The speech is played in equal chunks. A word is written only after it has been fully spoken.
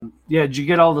did you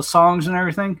get all the songs and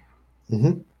everything?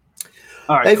 Mm-hmm.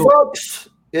 All right, Hey, cool. folks,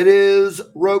 it is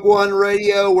Rogue One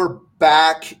Radio. We're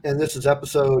back, and this is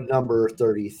episode number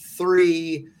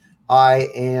 33. I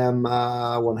am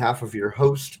one half of your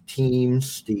host team,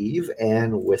 Steve,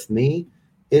 and with me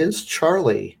is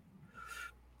Charlie.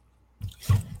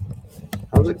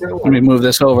 How's it going? Let me move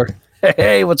this over.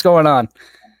 Hey, what's going on?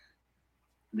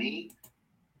 Me?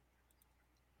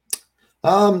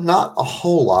 Not a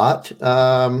whole lot.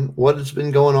 What has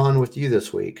been going on with you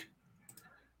this week?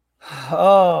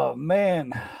 Oh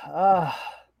man,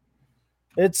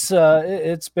 it's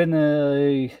been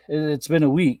a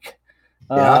week.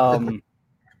 Yeah.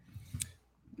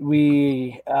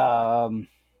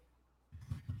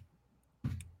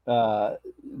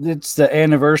 It's the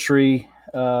anniversary.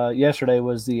 Yesterday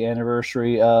was the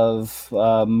anniversary of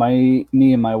me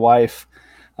and my wife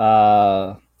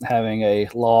having a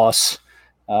loss.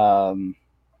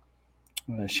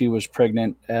 She was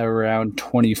pregnant at around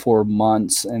 24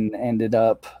 months and ended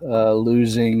up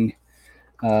losing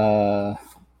who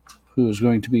was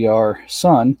going to be our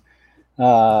son.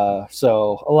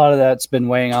 So a lot of that's been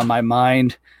weighing on my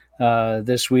mind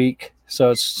this week.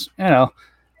 So it's, other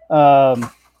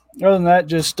than that,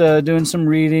 just doing some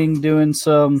reading, doing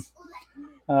some,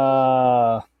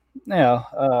 not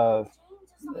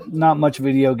much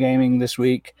video gaming this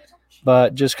week,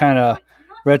 but just kind of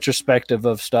retrospective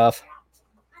of stuff.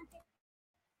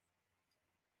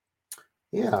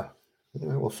 Yeah.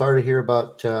 Well, sorry to hear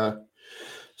about you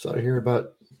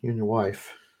and your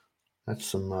wife. That's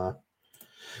some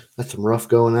rough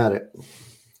going at it.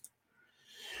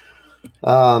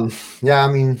 Yeah,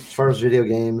 I mean, as far as video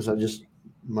games, I've just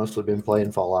mostly been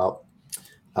playing Fallout.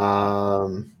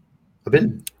 I've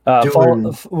been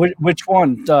doing which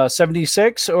one?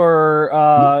 76 or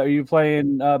are you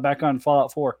playing back on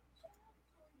Fallout 4?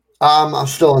 I'm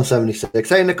still on 76.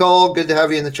 Hey Nicole, good to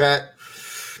have you in the chat.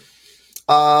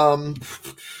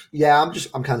 Yeah, I'm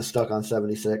kind of stuck on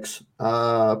 76.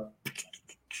 Other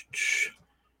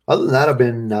than that, I've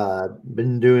been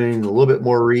doing a little bit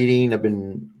more reading. I've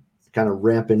been kind of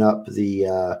ramping up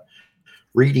the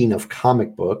reading of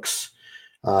comic books.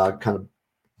 Kind of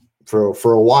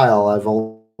for a while, I've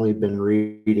only been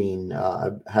reading. I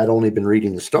had only been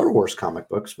reading the Star Wars comic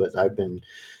books, but I've been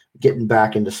getting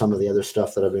back into some of the other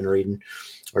stuff that I've been reading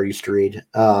or used to read.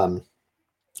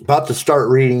 About to start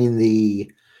reading the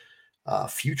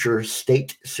Future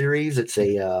State series. It's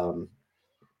a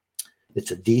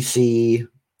DC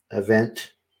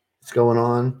event that's going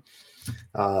on.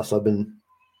 So I've been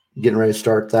getting ready to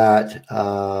start that.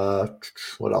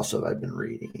 What else have I been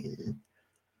reading?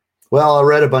 Well, I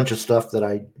read a bunch of stuff that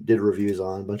I did reviews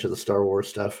on, a bunch of the Star Wars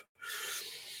stuff.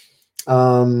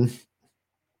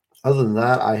 Other than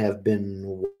that, I have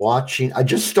been watching. I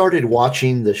just started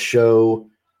watching the show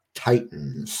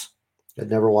Titans. I'd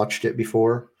never watched it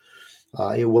before.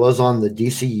 It was on the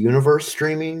DC Universe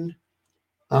streaming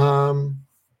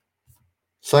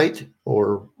site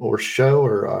or show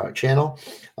or channel,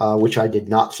 which I did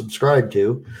not subscribe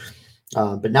to.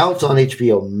 But now it's on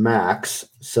HBO Max,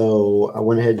 so I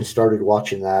went ahead and started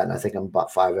watching that, and I think I'm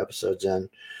about 5 episodes in.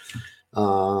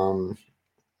 And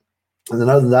then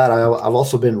other than that, I've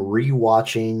also been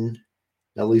rewatching,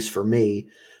 at least for me,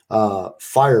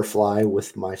 Firefly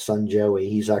with my son Joey.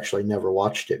 He's actually never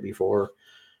watched it before.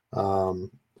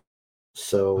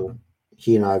 So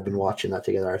he and I have been watching that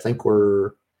together. I think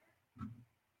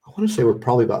I want to say we're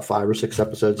probably about 5 or 6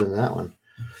 episodes in that one.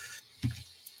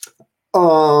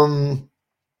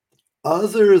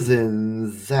 Other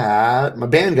than that, my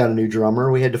band got a new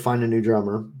drummer. We had to find a new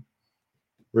drummer.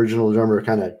 Original drummer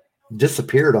kind of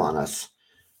disappeared on us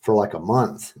for like a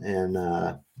month, and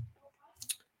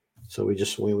so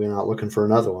we went out looking for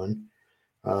another one.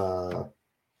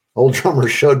 Old drummer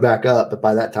showed back up, but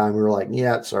by that time we were like,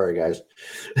 yeah, sorry guys.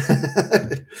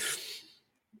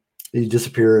 You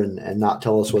disappear and not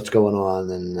tell us what's going on,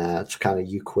 and it's kind of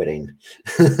you quitting.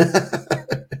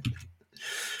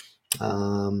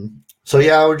 So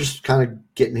yeah, we're just kind of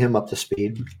getting him up to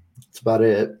speed. That's about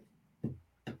it.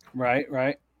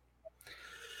 Right.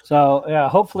 So yeah,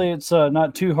 hopefully it's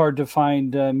not too hard to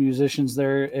find musicians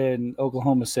there in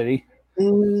Oklahoma City.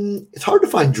 It's hard to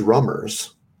find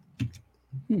drummers,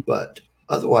 but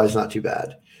otherwise not too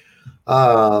bad.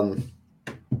 So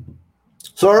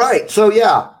all right, so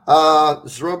yeah,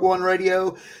 this is Rogue One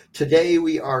Radio. Today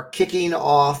we are kicking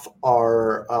off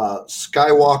our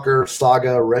Skywalker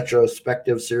Saga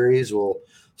Retrospective series. We'll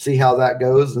see how that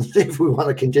goes and see if we want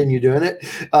to continue doing it.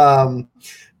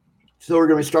 So we're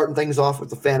going to be starting things off with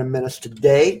the Phantom Menace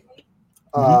today.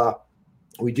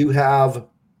 We do have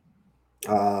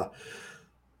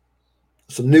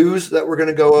some news that we're going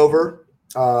to go over,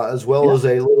 as well as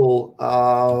a little,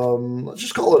 let's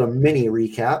just call it a mini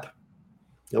recap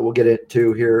that we'll get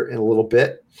into here in a little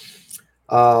bit.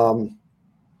 And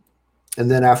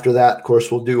then after that, of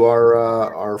course, we'll do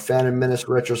our Phantom Menace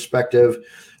retrospective.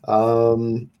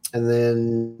 And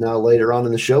then later on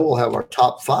in the show, we'll have our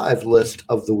top 5 list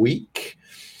of the week,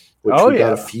 which we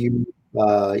got a few.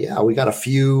 We got a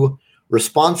few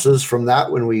responses from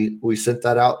that when we sent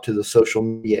that out to the social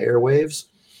media airwaves.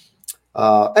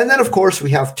 And then, of course,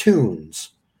 we have tunes,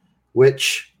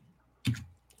 which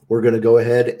we're going to go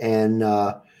ahead and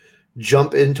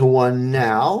jump into one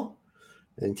now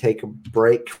and take a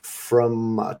break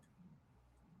from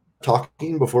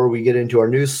talking before we get into our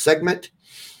news segment.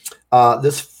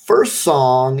 This first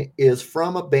song is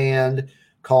from a band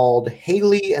called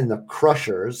Haley and the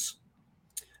Crushers.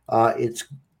 It's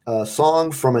a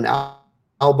song from an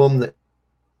album that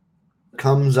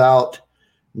comes out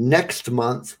next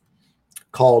month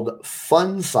called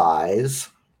Fun Size.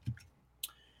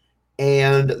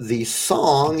 And the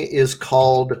song is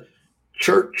called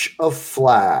Church of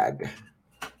Flag.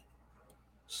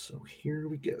 So here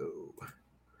we go.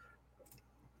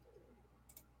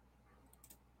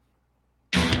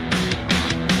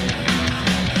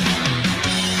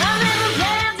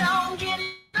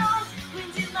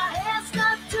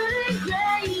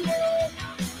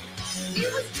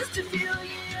 Just a few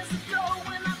years ago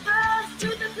when I first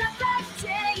took the black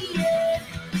day,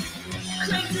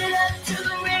 cranked it up to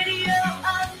the radio,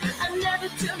 I never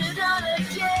turned it on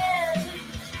again.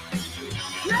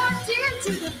 Plugged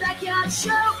into the backyard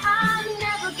show, I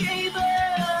never gave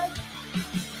up.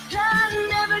 I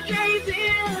never gave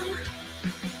in.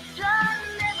 I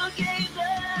never gave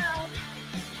up.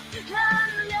 I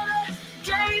never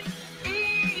gave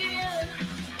in.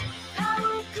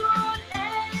 How good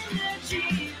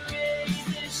energy.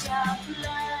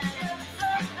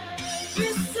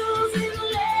 Whistles in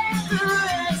leather,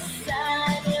 a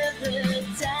sign of the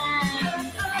time.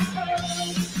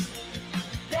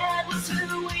 That was who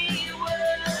we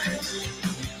were.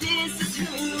 This is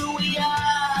who we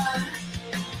are.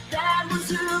 That was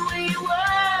who we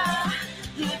were.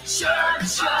 The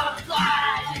Church of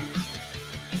Life.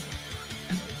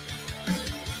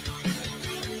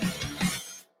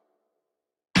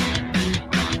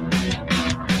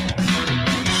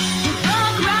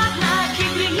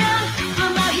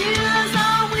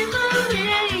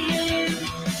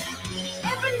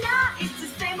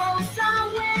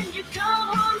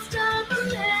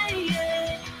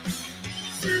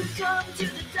 Come to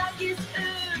the darkest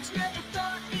urge, never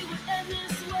thought it would end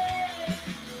this way.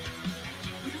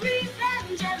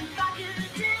 Revenge and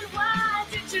vodka, why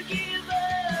did you give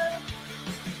up?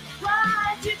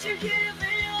 Why did you give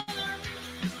in?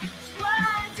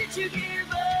 Why did you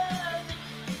give up?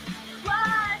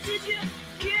 Why did you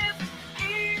give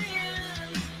in?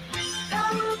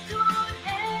 Our good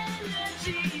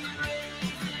energy,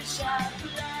 raise a sharp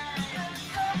line.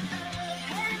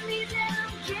 Hand me down,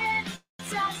 kid.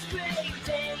 Spray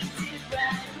painted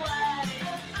bright white.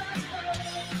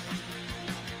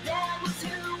 That was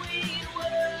who we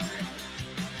were.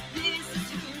 This is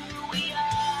who we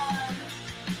are.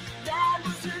 That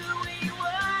was who we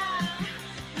were.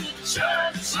 The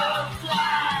Church of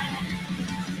Life.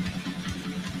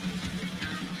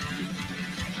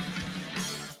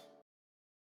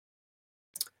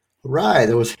 Right,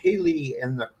 there was Haley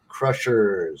and the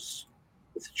Crushers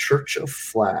with Church of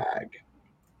Flag.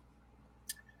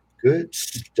 Good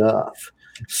stuff.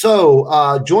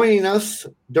 So joining us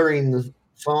during the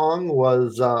song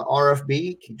was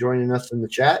RFB. Keep joining us in the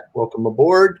chat. Welcome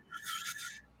aboard.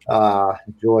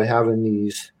 Enjoy having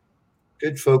these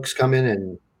good folks come in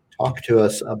and talk to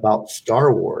us about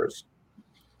Star Wars.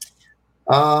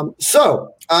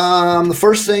 The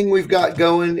first thing we've got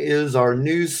going is our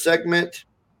news segment.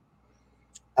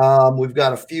 We've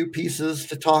got a few pieces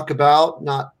to talk about,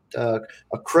 not a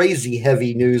crazy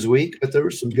heavy news week, but there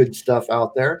was some good stuff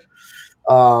out there.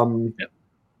 Kind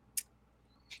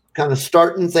of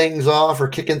starting things off or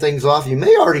kicking things off. You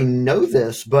may already know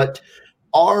this, but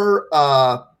our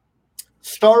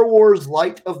Star Wars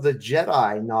Light of the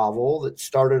Jedi novel that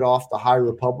started off the High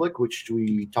Republic, which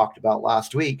we talked about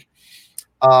last week,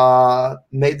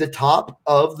 made the top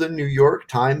of the New York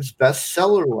Times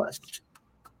bestseller list.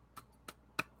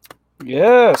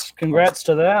 Yes, congrats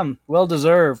to them. Well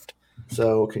deserved.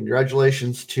 So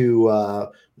congratulations to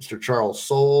Mr. Charles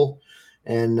Soule.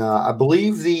 And I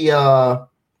believe the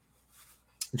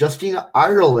Justina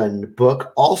Ireland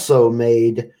book also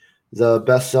made the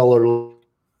bestseller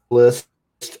list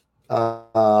in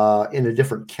a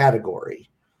different category.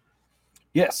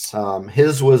 Yes.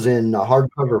 His was in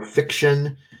hardcover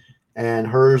fiction, and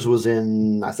hers was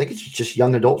in, I think it's just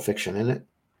young adult fiction, isn't it?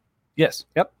 Yes.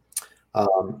 Yep.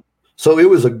 So it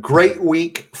was a great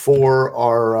week for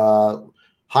our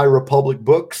High Republic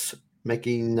books,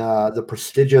 making the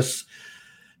prestigious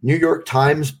New York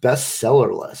Times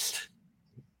bestseller list.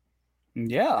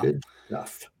 Yeah. Good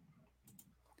stuff.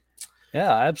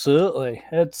 Yeah, absolutely.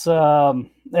 It's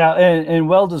and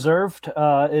well deserved.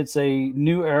 It's a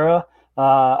new era.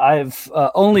 I've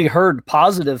only heard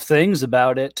positive things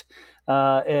about it,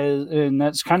 and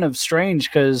that's kind of strange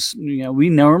because we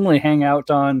normally hang out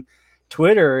on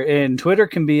Twitter, and Twitter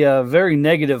can be a very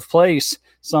negative place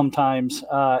sometimes.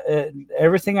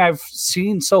 Everything I've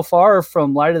seen so far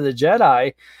from Light of the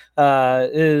Jedi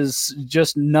is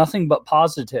just nothing but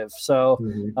positive. So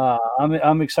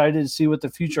I'm excited to see what the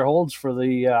future holds for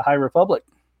the High Republic.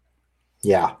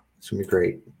 Yeah, it's gonna be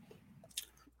great.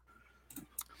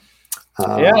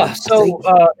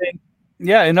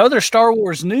 In other Star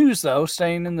Wars news, though,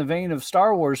 staying in the vein of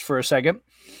Star Wars for a second,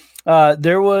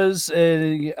 there was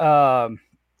a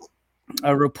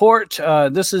report.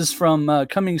 This is from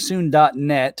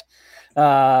comingsoon.net,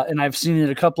 and I've seen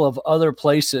it a couple of other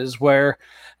places where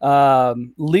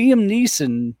Liam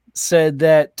Neeson said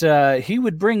that he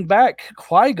would bring back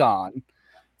Qui-Gon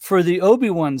for the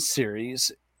Obi-Wan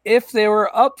series if they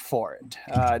were up for it.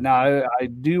 Now, I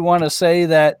do want to say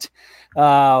that,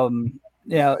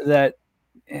 that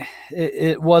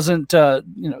it wasn't,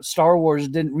 Star Wars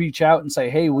didn't reach out and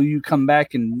say, hey, will you come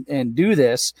back and do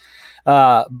this?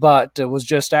 But it was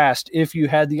just asked, if you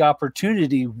had the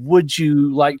opportunity, would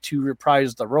you like to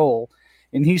reprise the role?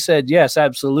 And he said, yes,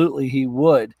 absolutely, he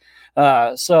would.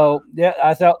 So yeah,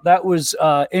 I thought that was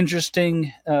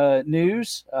interesting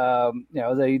news.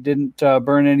 They didn't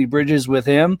burn any bridges with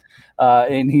him,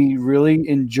 and he really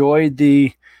enjoyed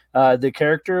the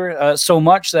character so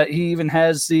much that he even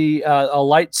has a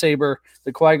lightsaber,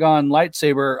 the Qui-Gon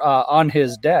lightsaber, on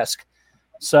his desk.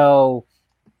 So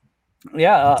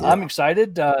yeah, I'm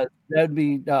excited. That'd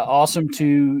be awesome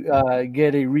to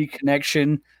get a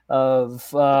reconnection of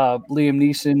Liam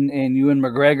Neeson and Ewan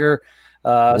McGregor,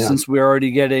 since we're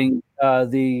already getting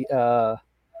Hayden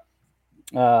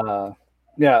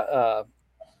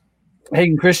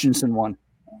Christensen one.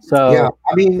 So yeah,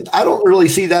 I mean, I don't really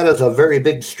see that as a very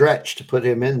big stretch to put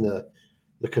him in the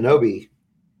Kenobi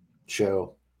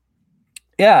show.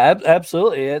 Yeah,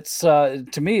 absolutely. It's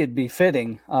to me, it'd be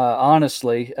fitting,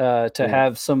 honestly, to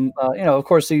have some. Of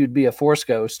course, he would be a Force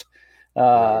ghost,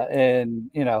 and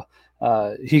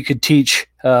he could teach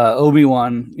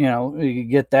Obi-Wan. You could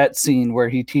get that scene where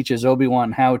he teaches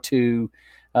Obi-Wan how to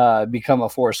become a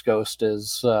Force ghost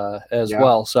as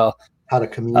well. So how to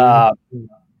commune.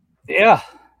 Yeah.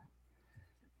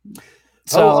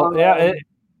 So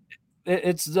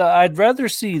it's I'd rather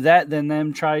see that than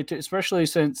them try to, especially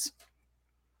since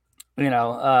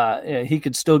he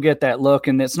could still get that look,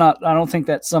 and it's not. I don't think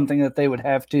that's something that they would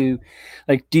have to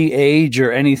like de-age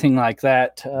or anything like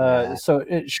that. So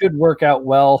it should work out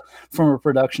well from a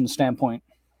production standpoint.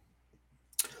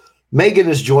 Megan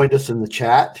has joined us in the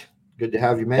chat. Good to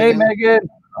have you, Megan. Hey, Megan.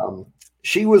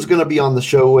 She was going to be on the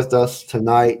show with us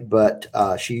tonight, but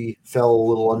she fell a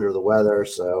little under the weather,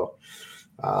 so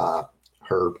her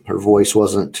voice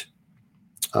wasn't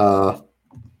up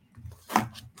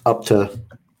to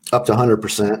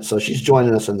 100%. So she's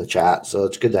joining us in the chat. So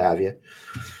it's good to have you.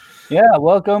 Yeah,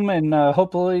 welcome, and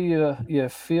hopefully you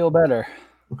feel better.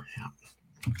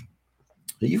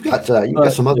 You've got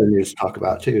some other news to talk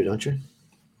about too, don't you?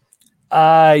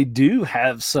 I do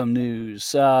have some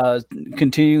news.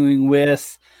 Continuing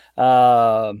with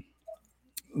the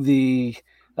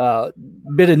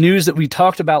bit of news that we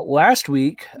talked about last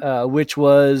week, which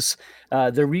was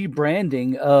the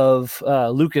rebranding of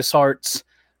LucasArts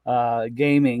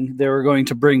Gaming. They were going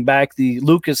to bring back the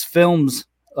Lucasfilm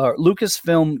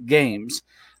games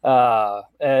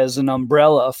as an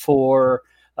umbrella for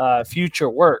future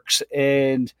works.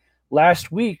 And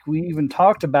last week, we even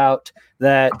talked about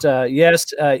that,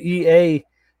 yes, EA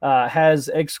has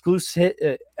exclusive.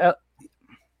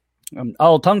 I'm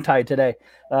all tongue-tied today.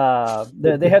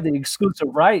 They have the exclusive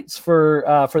rights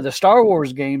for the Star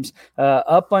Wars games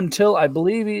up until, I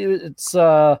believe it's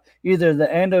either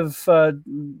the end of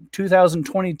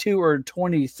 2022 or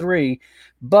 23.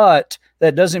 But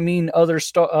that doesn't mean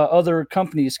other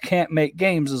companies can't make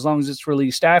games as long as it's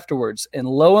released afterwards. And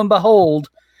lo and behold,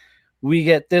 we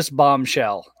get this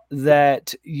bombshell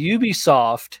that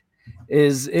Ubisoft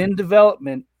is in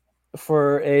development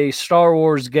for a Star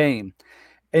Wars game.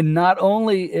 And not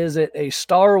only is it a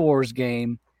Star Wars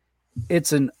game,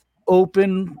 it's an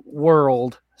open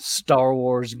world Star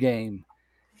Wars game.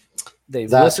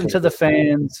 They've listened to the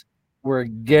fans. We're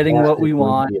getting what we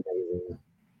want.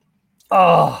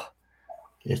 Oh,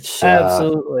 It's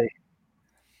absolutely.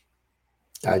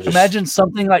 Imagine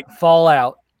something like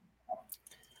Fallout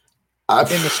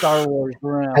in the Star Wars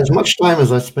realm. As much time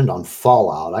as I spend on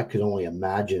Fallout, I could only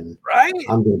imagine. Right?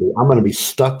 I'm gonna be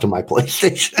stuck to my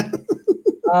PlayStation.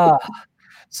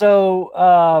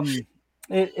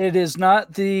 It is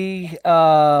not the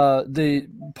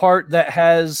part that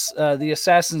has the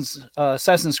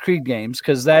Assassin's Creed games,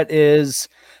 because that is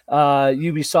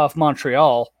Ubisoft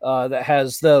Montreal that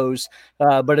has those,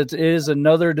 but it is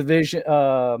another division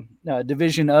of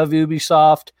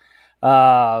Ubisoft.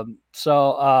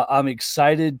 So I'm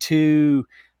excited to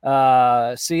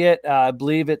see it. I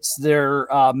believe it's their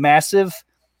massive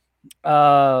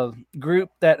group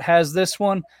that has this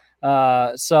one.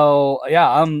 So yeah,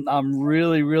 I'm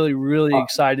really, really, really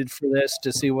excited for this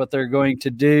to see what they're going to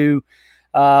do.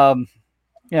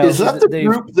 Is that the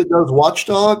group that does Watch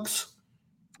Dogs?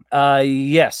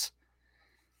 Yes.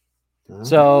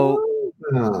 So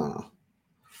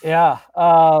yeah,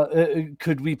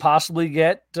 could we possibly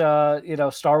get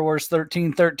Star Wars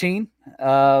 1313?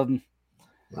 That'd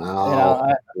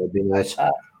be nice.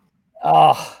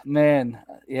 Oh man,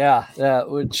 yeah,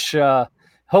 which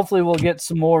hopefully we'll get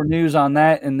some more news on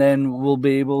that, and then we'll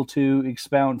be able to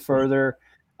expound further.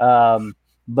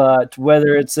 But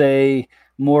whether it's a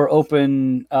more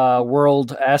open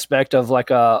world aspect of like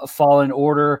a Fallen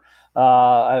Order,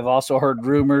 I've also heard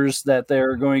rumors that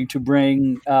they're going to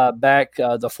bring back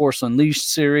the Force Unleashed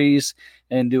series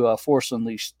and do a Force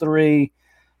Unleashed 3.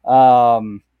 I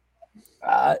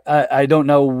don't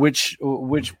know which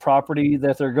property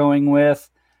that they're going with,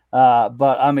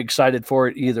 but I'm excited for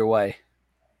it either way.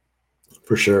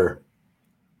 For sure.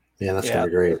 Yeah, that's gonna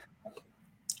be great.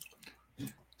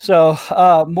 So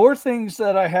more things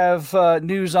that I have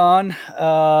news on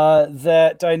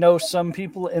that I know some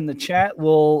people in the chat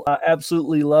will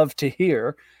absolutely love to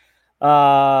hear.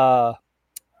 That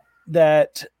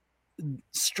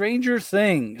Stranger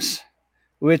Things,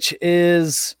 which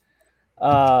is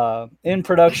in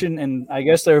production, and I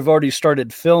guess they've already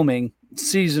started filming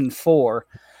season 4,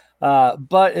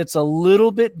 but it's a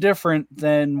little bit different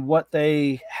than what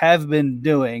they have been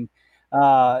doing.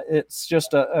 It's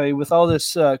just with all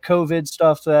this COVID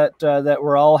stuff that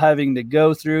we're all having to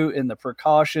go through, and the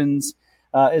precautions,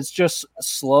 it's just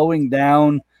slowing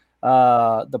down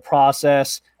the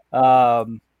process. I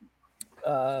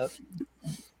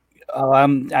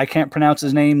can't pronounce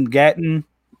his name. Gatton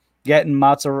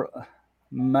Matarazzo.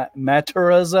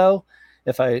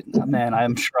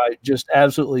 I'm sure I just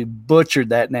absolutely butchered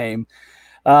that name.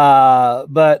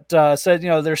 But said,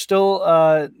 they're still,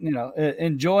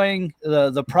 enjoying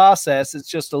the process. It's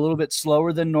just a little bit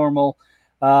slower than normal.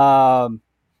 They're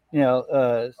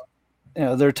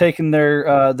taking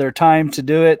their time to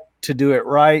do it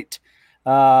right.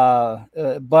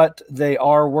 But they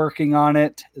are working on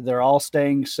it. They're all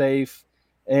staying safe,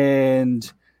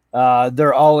 and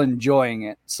they're all enjoying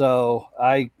it. So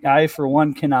I for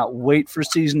one cannot wait for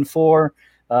season 4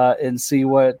 and see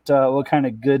what kind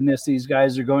of goodness these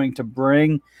guys are going to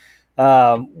bring.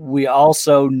 We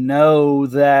also know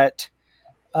that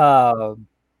we're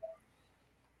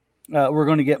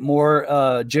going to get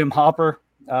more Jim Hopper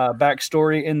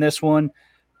backstory in this one.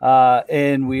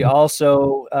 And we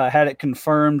also had it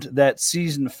confirmed that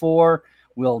season 4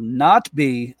 will not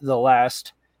be the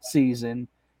last season.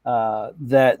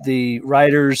 That the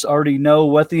writers already know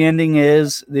what the ending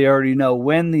is. They already know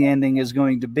when the ending is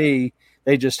going to be.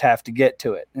 They just have to get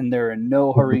to it, and they're in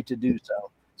no hurry to do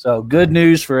so. So good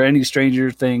news for any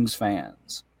Stranger Things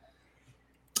fans.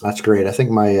 That's great. I think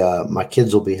my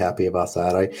kids will be happy about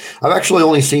that. I've actually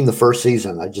only seen the first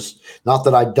season. Not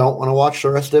that I don't want to watch the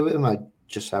rest of it, and I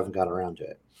just haven't got around to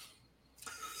it.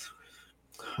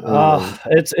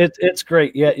 It's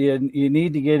great. Yeah, you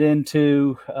need to get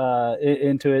into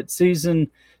it. Season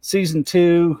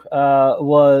 2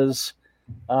 was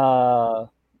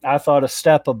I thought a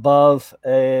step above,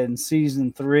 and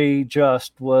season 3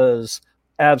 just was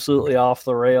absolutely off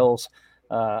the rails.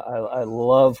 I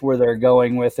love where they're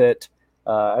going with it.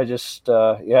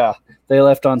 They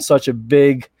left on such a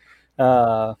big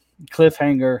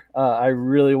cliffhanger. I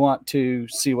really want to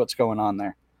see what's going on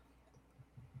there.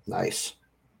 Nice.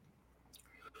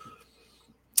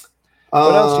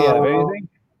 What else do you have? Anything?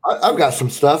 I've got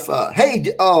some stuff.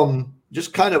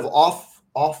 Just kind of off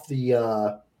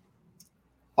the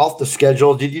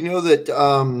schedule. Did you know that?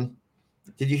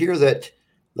 Did you hear that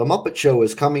The Muppet Show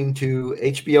is coming to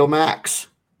HBO Max?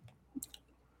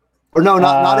 Or no,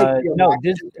 not HBO. No,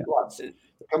 Max.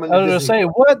 I was going to say,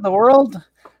 what in the world?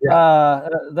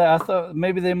 I thought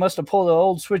maybe they must have pulled an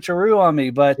old switcheroo on me,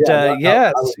 but that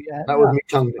yeah, was me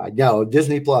tongue tied. No,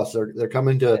 Disney Plus. They're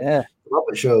coming to yeah.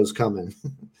 Muppet shows coming.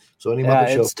 So any Yeah,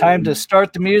 Muppet show. it's time to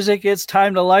start the music. It's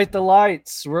time to light the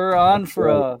lights. We're on for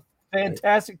a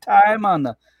fantastic time on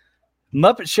the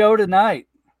Muppet Show tonight.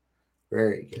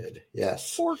 Very good.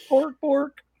 Yes. Pork, pork,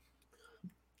 pork.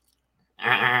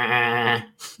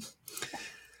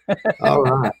 All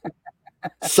right.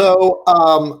 So,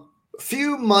 a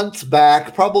few months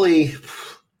back, probably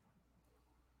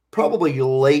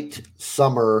late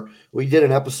summer, we did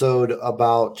an episode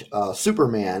about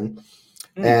Superman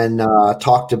and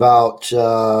talked about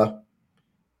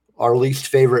our least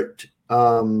favorite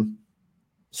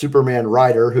Superman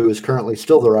writer, who is currently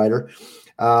still the writer.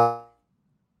 And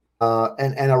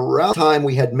around time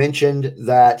we had mentioned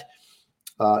that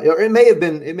it may have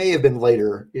been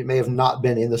later. It may have not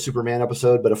been in the Superman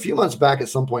episode, but a few months back at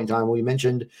some point in time, we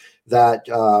mentioned that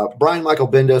Brian Michael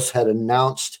Bendis had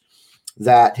announced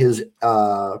that his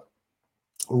run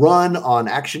on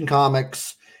Action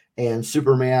Comics and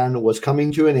Superman was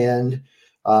coming to an end.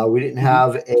 We didn't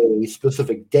have a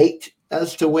specific date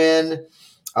as to when,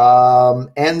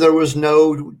 and there was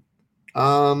no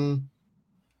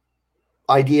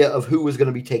idea of who was going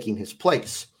to be taking his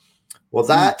place. Well,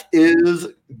 that is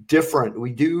different.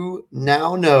 We do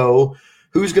now know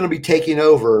who's going to be taking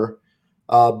over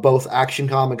both Action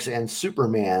Comics and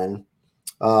Superman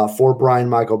for Brian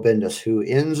Michael Bendis, who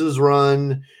ends his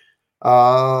run,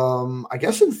 I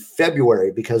guess, in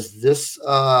February, because this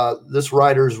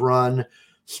writer's run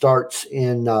starts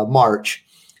in March.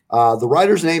 The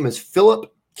writer's name is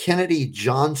Philip Kennedy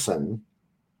Johnson,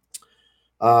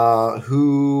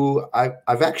 who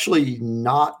I've actually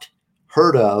not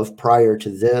heard of prior to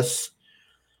this.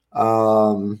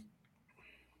 The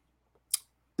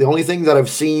only thing that I've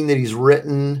seen that he's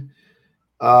written,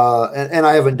 and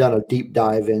I haven't done a deep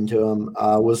dive into him,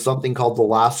 was something called The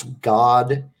Last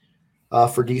God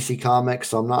for DC Comics.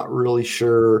 So I'm not really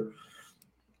sure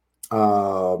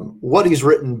what he's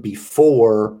written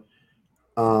before,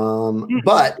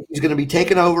 but he's going to be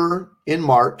taken over in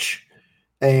March.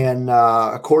 And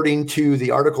according to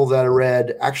the article that I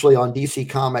read, actually on DC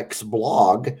Comics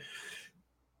blog,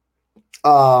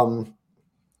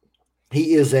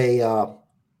 he is a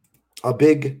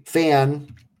big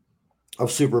fan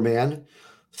of Superman.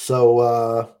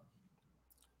 So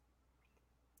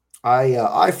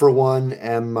I for one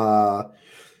am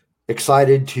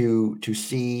excited to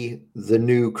see the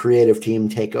new creative team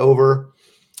take over.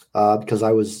 Because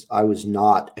I was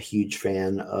not a huge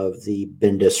fan of the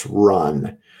Bendis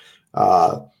run.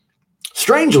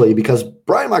 Strangely, because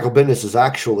Brian Michael Bendis is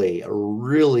actually a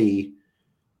really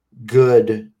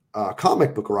good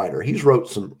comic book writer. He's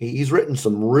written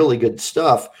some really good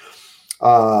stuff.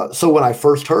 So when I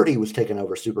first heard he was taking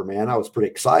over Superman, I was pretty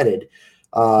excited.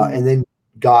 And then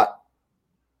got,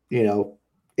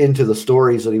 into the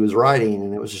stories that he was writing,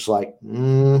 and it was just like,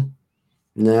 no.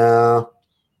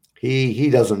 He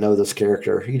doesn't know this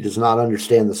character. He does not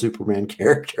understand the Superman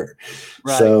character.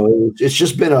 Right. So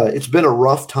it's been a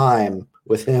rough time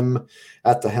with him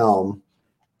at the helm.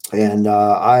 And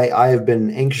I have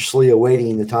been anxiously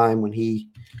awaiting the time when he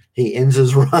ends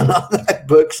his run on that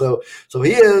book. So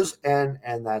he is, and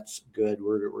that's good.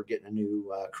 We're getting a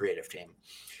new creative team.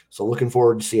 So looking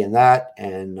forward to seeing that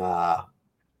and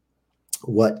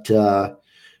what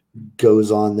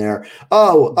goes on there.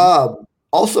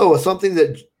 Also something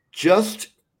that just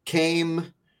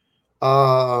came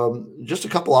just a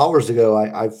couple hours ago,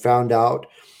 I found out,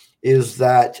 is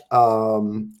that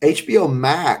HBO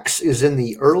Max is in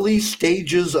the early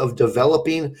stages of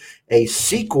developing a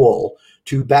sequel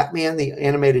to Batman the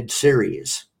Animated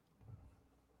Series.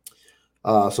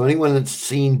 So anyone that's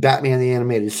seen Batman the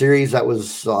Animated Series, that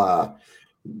was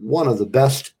one of the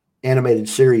best animated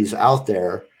series out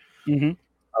there. It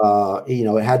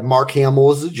had Mark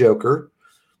Hamill as the Joker.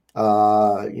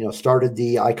 Started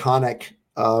the iconic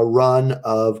run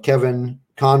of Kevin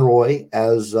Conroy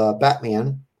as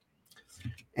Batman,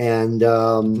 and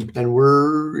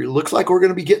it looks like we're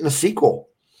going to be getting a sequel.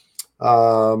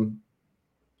 So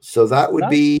that would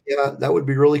be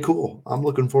really cool. I'm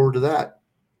looking forward to that.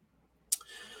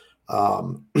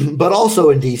 But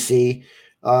also in DC,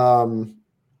 I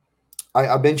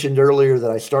mentioned earlier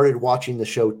that I started watching the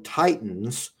show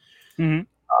Titans,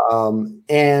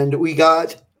 and we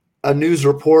got a news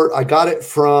report. I got it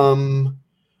from,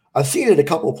 I've seen it a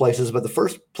couple of places, but the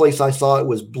first place I saw it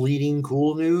was Bleeding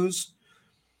Cool News.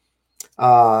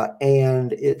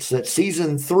 And it's that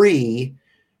season 3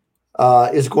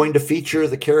 is going to feature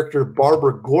the character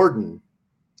Barbara Gordon.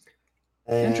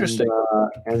 And, interesting.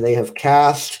 And they have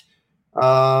cast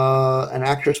An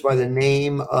actress by the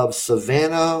name of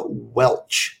Savannah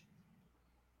Welch.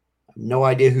 No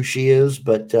idea who she is,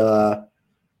 but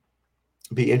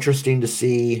be interesting to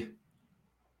see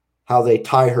how they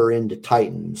tie her into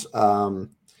Titans.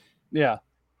 Yeah.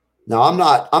 Now I'm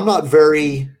not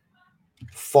very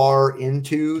far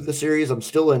into the series. I'm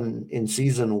still in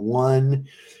season 1,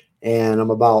 and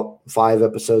I'm about 5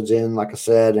 episodes in, like I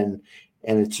said, and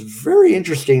it's very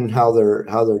interesting how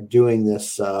they're doing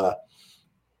this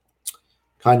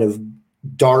kind of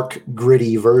dark,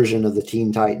 gritty version of the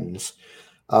Teen Titans.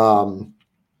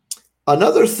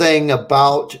 Another thing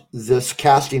about this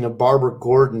casting of Barbara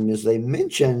Gordon is they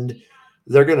mentioned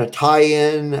they're going to tie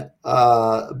in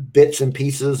bits and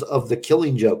pieces of the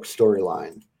Killing Joke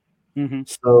storyline. Mm-hmm.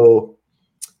 So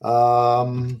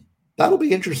that'll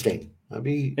be interesting. That'll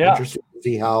be interesting to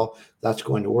see how that's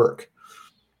going to work.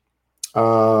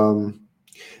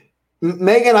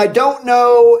 Megan, I don't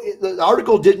know. The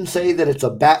article didn't say that it's a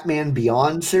Batman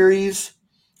Beyond series,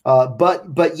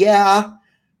 but yeah,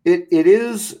 it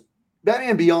is.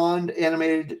 Batman Beyond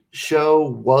animated show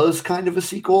was kind of a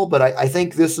sequel, but I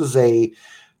think this is a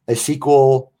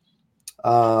sequel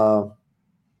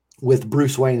with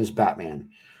Bruce Wayne as Batman.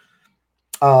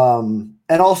 And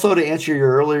also to answer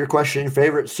your earlier question,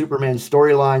 favorite Superman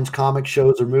storylines, comic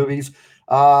shows, or movies,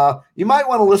 you might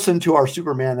want to listen to our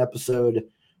Superman episode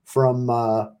from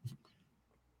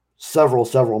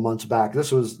several months back.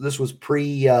 This was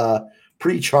pre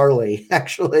Charlie,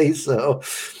 actually. So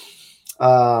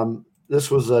this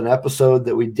was an episode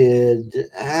that we did.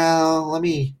 Let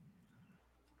me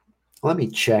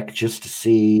check just to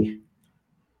see,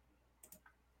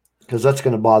 because that's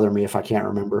going to bother me if I can't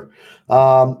remember.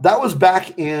 That was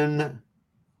back in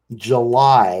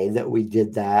July that we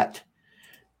did that,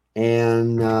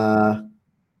 and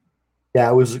yeah,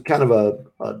 it was kind of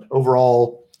an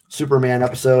overall Superman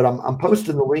episode. I'm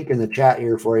posting the link in the chat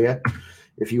here for you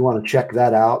if you want to check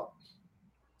that out.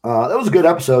 That was a good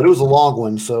episode. It was a long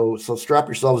one, so strap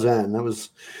yourselves in. That was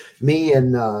me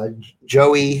and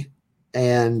Joey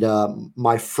and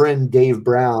my friend Dave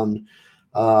Brown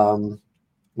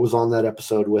was on that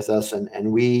episode with us,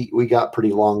 and we got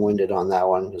pretty long-winded on that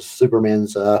one.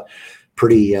 Superman's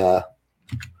pretty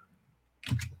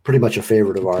much a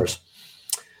favorite of ours.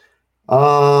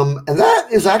 And that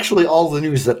is actually all the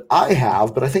news that I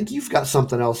have, but I think you've got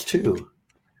something else too.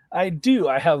 I do.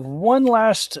 I have one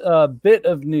last bit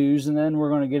of news, and then we're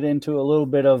going to get into a little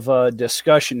bit of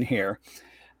discussion here.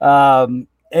 And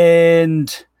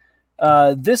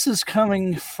this is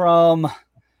coming from,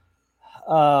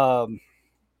 I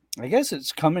guess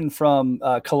it's coming from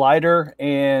Collider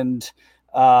and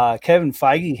Kevin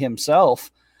Feige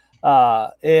himself.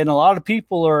 And a lot of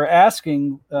people are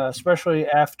asking, especially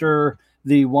after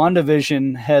the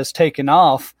WandaVision has taken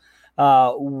off,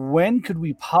 when could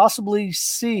we possibly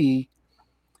see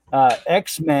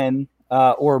X-Men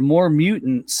or more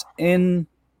mutants in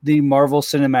the Marvel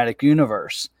Cinematic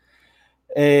Universe?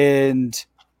 And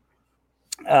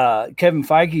Kevin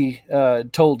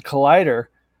Feige told Collider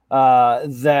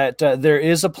that there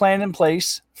is a plan in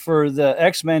place for the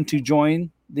X-Men to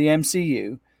join the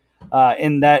MCU,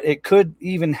 and that it could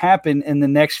even happen in the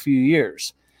next few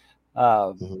years.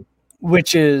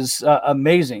 Which is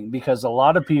amazing, because a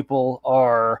lot of people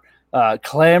are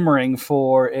clamoring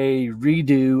for a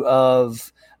redo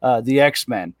of the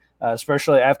X-Men,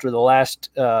 especially after the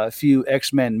last few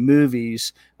X-Men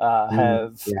movies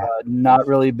have not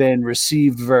really been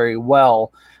received very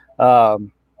well.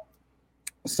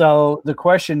 So the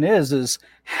question is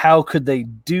how could they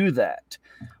do that?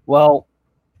 Well,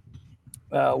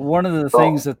 one of the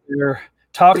things that they're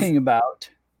talking about.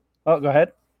 Oh, go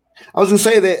ahead. I was going to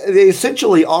say that they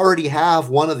essentially already have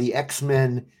one of the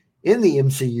X-Men in the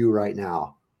MCU right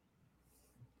now.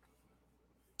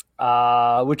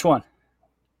 Which one?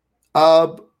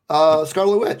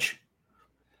 Scarlet Witch.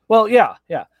 Well, yeah.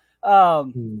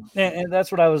 And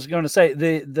that's what I was going to say.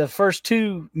 The first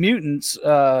two mutants,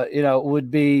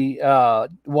 would be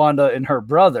Wanda and her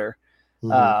brother.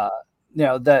 That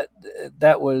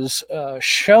was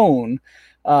shown,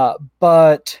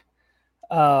 but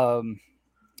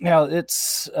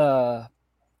it's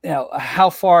how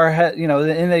far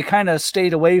and they kind of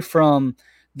stayed away from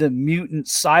the mutant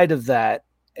side of that.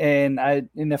 And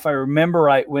if I remember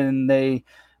right, when they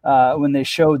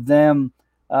showed them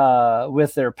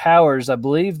with their powers, I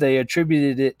believe they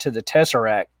attributed it to the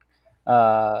Tesseract.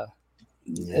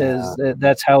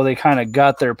 That's how they kind of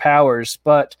got their powers.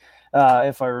 But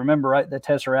if I remember right, the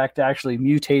Tesseract actually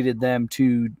mutated them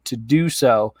to do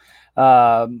so.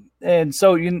 And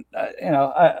so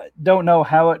I don't know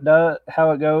how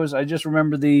it goes. I just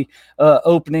remember the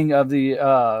opening of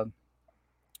the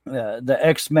the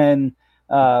X-Men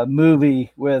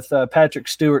movie with Patrick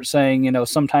Stewart saying,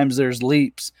 sometimes there's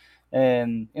leaps,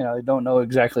 and they don't know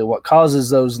exactly what causes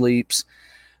those leaps.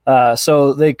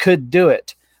 So they could do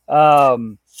it.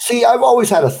 See, I've always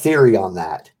had a theory on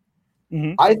that.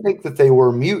 Mhm. I think that they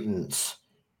were mutants,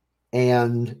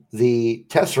 and the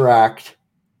Tesseract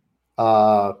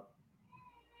kind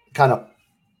of,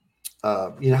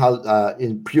 how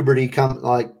in puberty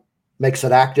makes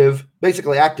it active,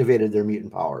 basically activated their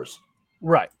mutant powers.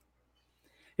 Right.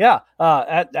 Yeah,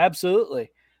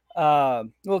 absolutely.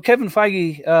 Well, Kevin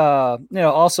Feige,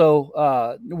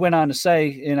 also went on to say,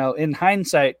 in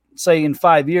hindsight, say in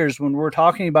 5 years, when we're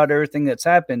talking about everything that's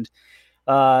happened,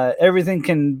 everything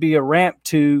can be a ramp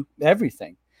to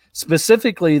everything.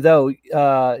 Specifically, though,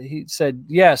 he said,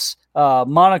 yes,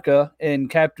 Monica in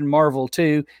Captain Marvel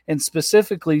 2, and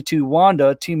specifically to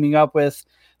Wanda teaming up with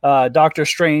Doctor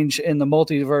Strange in the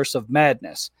Multiverse of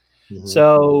Madness. Mhm.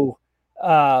 So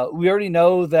we already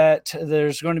know that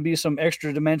there's going to be some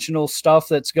extra dimensional stuff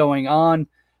that's going on.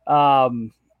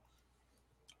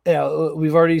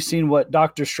 We've already seen what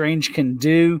Doctor Strange can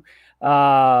do.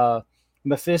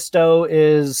 Mephisto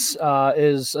is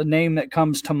a name that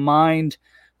comes to mind,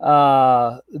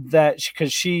 that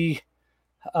because she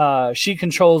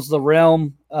controls the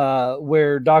realm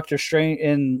where Doctor Strange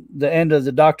in the end of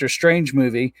the Doctor Strange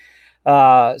movie.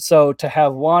 So to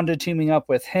have Wanda teaming up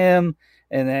with him,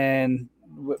 and then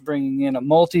bringing in a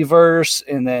multiverse,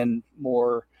 and then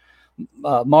more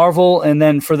Marvel, and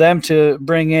then for them to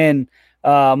bring in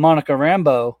Monica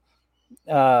Rambeau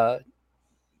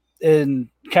in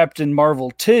Captain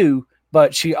Marvel 2,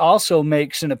 but she also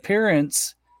makes an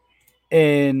appearance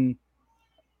in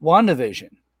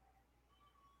WandaVision.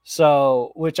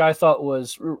 So, which I thought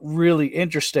was really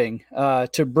interesting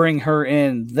to bring her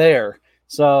in there.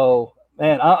 So,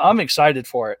 man, I'm excited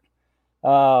for it.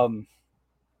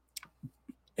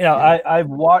 I've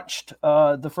watched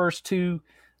the first 2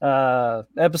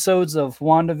 episodes of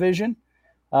WandaVision.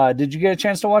 Did you get a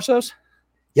chance to watch those?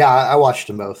 Yeah, I watched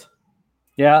them both.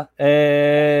 Yeah,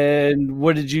 and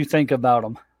what did you think about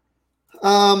them?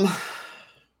 I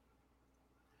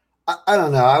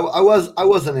don't know. I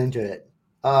wasn't into it.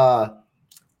 I'm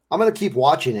gonna keep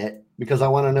watching it because I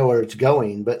want to know where it's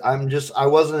going. But I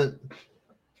wasn't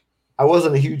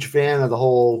a huge fan of the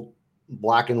whole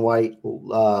black and white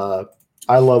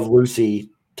I Love Lucy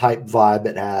type vibe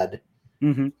it had.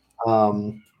 Mm-hmm. I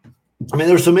mean,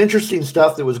 there's some interesting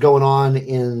stuff that was going on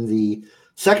in the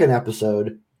second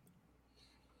episode.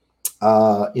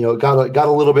 It got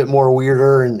a little bit more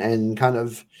weirder and kind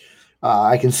of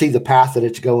I can see the path that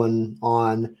it's going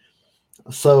on.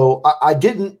 So I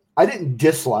didn't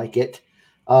dislike it,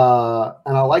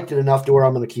 and I liked it enough to where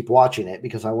I'm going to keep watching it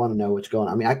because I want to know what's going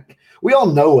on. I mean, we all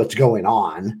know what's going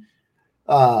on,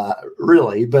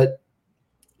 really, but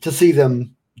to see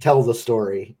them tell the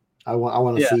story, I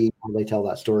want to see how they tell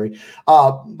that story.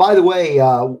 By the way,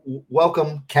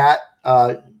 welcome, Kat.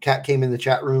 Kat came in the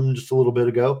chat room just a little bit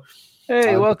ago.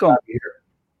 Hey, welcome.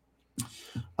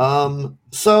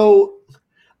 So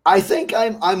I think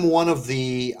I'm one of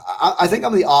the. I think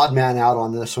I'm the odd man out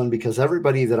on this one because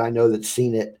everybody that I know that's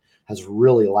seen it has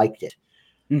really liked it.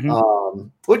 Mm-hmm.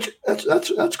 Which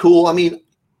that's cool. I mean,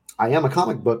 I am a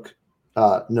comic book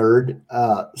nerd,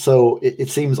 so it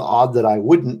seems odd that I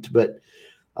wouldn't. But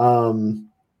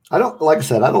I don't, like I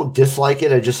said, I don't dislike it.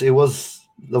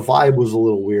 The vibe was a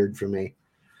little weird for me.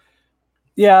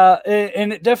 Yeah,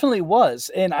 and it definitely was,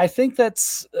 and I think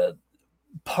that's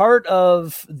part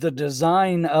of the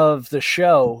design of the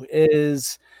show.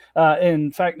 Is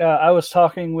in fact, I was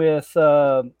talking with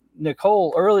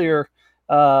Nicole earlier,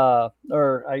 I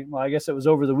guess it was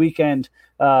over the weekend,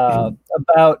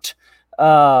 about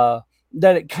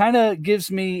that it kind of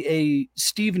gives me a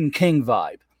Stephen King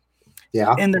vibe.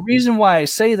 Yeah. And the reason why I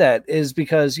say that is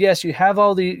because, yes, you have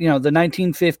all the, the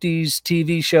 1950s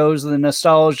TV shows, the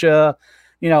nostalgia,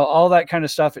 all that kind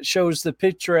of stuff. It shows the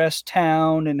picturesque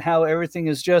town and how everything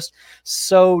is just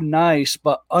so nice.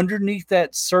 But underneath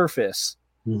that surface,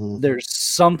 there's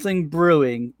something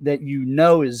brewing that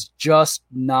is just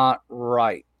not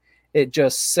right. It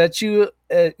just sets you,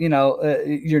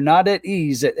 you're not at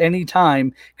ease at any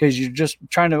time because you're just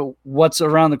trying to, what's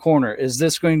around the corner? Is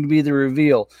this going to be the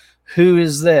reveal? Who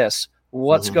is this?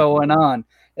 What's going on?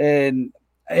 And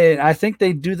I think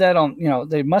they do that on,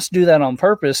 they must do that on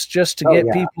purpose just to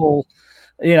get people,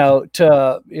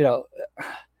 to,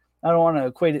 I don't want to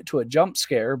equate it to a jump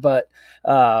scare, but,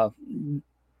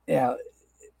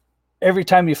 every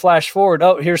time you flash forward,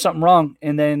 oh, here's something wrong.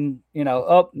 And then,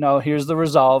 oh, no, here's the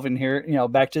resolve. And here,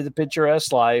 back to the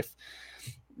picturesque life.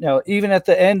 even at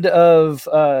the end of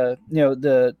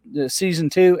the season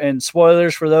 2, and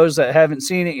spoilers for those that haven't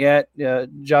seen it yet,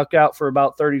 jock out for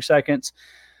about 30 seconds.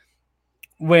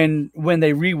 When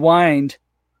they rewind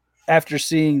after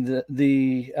seeing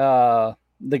the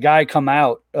guy come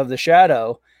out of the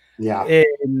shadow,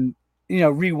 and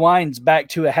rewinds back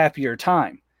to a happier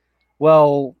time.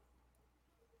 Well,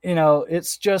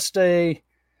 it's just a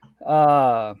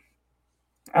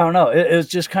I don't know. It's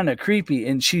just kind of creepy,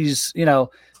 and she's, you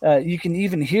can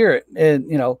even hear it,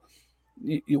 and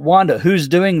Wanda, who's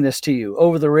doing this to you,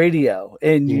 over the radio,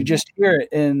 and you just hear it,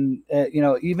 and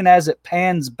even as it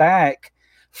pans back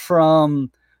from,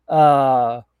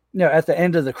 at the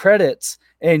end of the credits,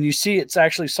 and you see it's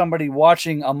actually somebody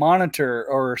watching a monitor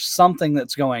or something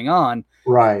that's going on,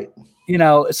 right?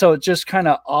 So it's just kind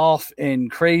of off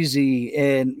and crazy,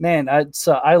 and man,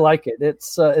 I like it.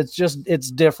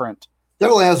 It's different.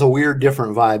 Definitely has a weird,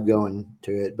 different vibe going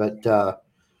to it. But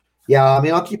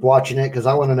I'll keep watching it because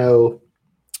I want to know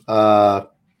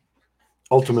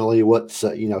ultimately what's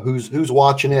who's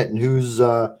watching it and who's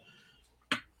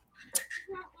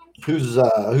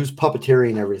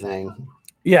puppeteering everything.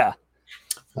 Yeah.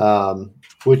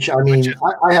 Which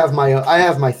I have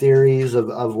my theories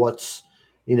of what's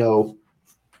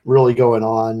really going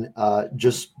on,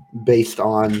 just based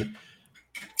on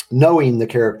knowing the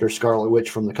character Scarlet Witch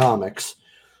from the comics.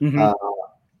 Mm-hmm.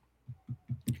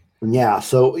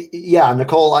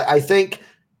 Nicole, I think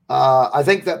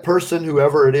that person,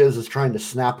 whoever it is trying to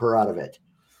snap her out of it.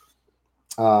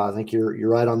 I think you're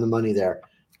right on the money there.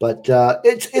 But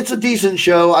it's a decent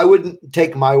show. I wouldn't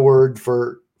take my word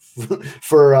for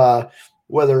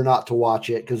whether or not to watch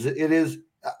it, because it is.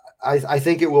 I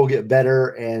think it will get better,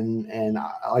 and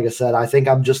like I said, I think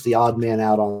I'm just the odd man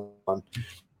out on.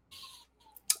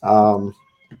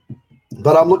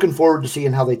 But I'm looking forward to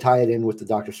seeing how they tie it in with the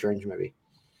Doctor Strange movie.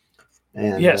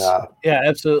 And yes,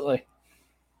 absolutely.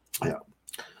 Yeah.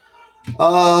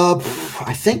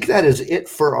 I think that is it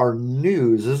for our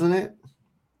news, isn't it?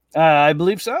 I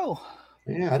believe so.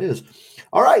 Yeah, it is.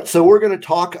 All right, so we're going to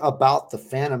talk about the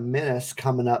Phantom Menace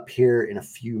coming up here in a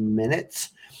few minutes.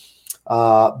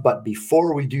 But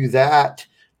before we do that,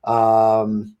 we're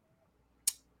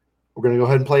going to go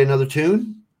ahead and play another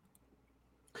tune.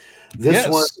 This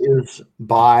one is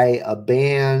by a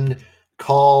band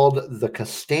called the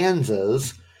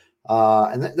Costanzas,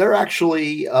 and they're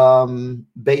actually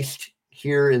based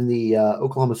here in the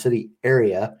Oklahoma City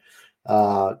area.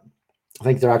 I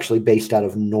think they're actually based out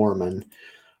of Norman.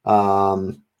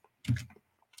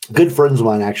 Good friends of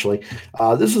mine, actually.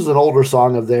 This is an older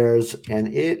song of theirs, and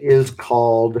it is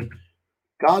called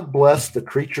God Bless the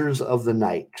Creatures of the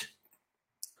Night.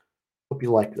 Hope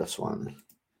you like this one.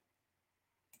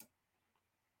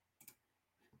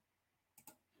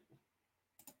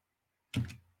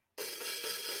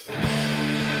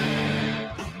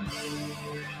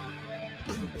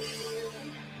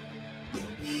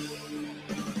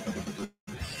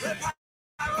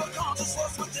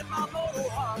 Consciousness within my mortal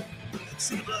heart.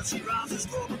 See blood, she rises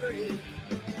for the grave.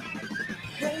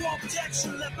 No one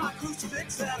protection, left my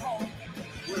crucifix at home.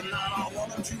 When not all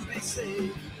wanted to be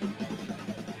saved.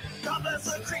 God bless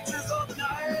the creatures of the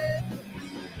night.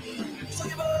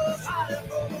 Save us hiding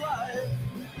from the light.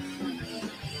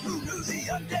 Who knew the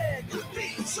undead could be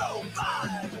so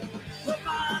fine? The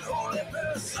mind holy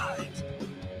parasite.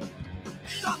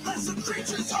 God bless the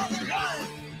creatures of the night.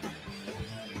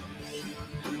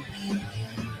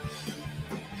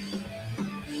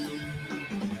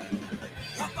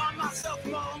 Myself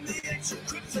among the ancient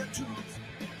crypts and tombs.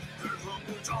 Her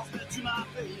hunger draws me to my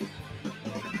faith.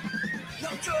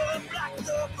 Yellow and black,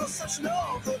 the procession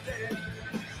of the dead.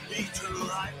 Eternal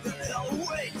life and hell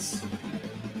awaits.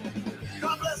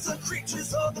 God bless the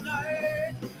creatures of the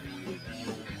night.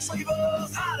 Save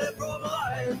us hiding from the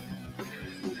light.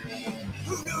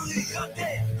 Who knew the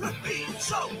undead could be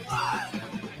so fine?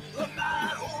 The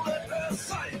mad holy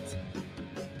parasite.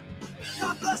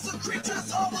 God bless the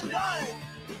creatures of the night.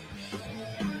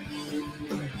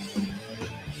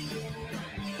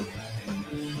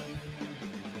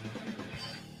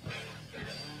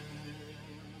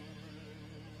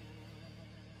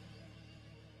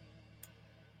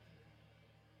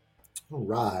 All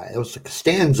right, it was a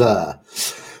Costanza.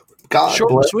 God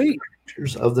Short and sweet.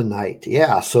 Creatures of the Night.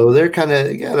 Yeah, so they're kind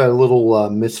of got a little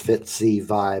Misfitsy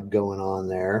vibe going on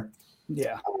there.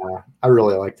 Yeah, I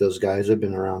really like those guys. They've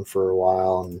been around for a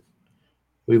while, and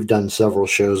we've done several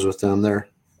shows with them. They're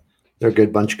a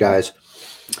good bunch of guys.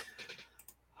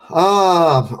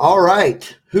 All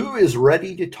right, who is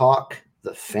ready to talk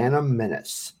the Phantom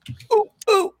Menace?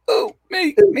 Oh,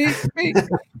 me.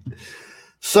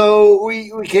 So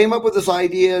we came up with this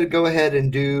idea to go ahead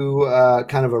and do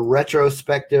kind of a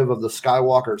retrospective of the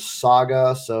Skywalker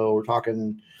saga. So we're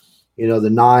talking, the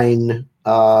 9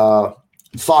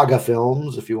 saga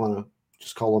films, if you want to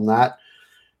just call them that.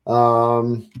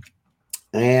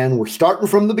 And we're starting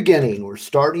from the beginning. We're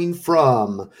starting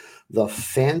from The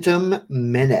Phantom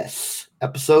Menace,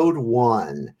 Episode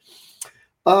 1.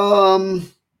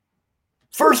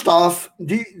 First off,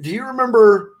 do you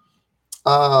remember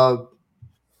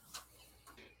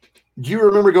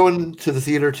going to the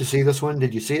theater to see this one?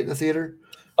 Did you see it in the theater?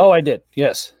 Oh, I did.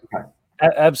 Yes. Okay.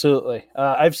 Absolutely.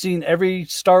 I've seen every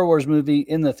Star Wars movie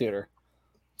in the theater.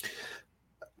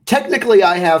 Technically,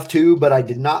 I have too, but I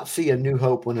did not see A New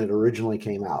Hope when it originally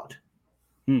came out.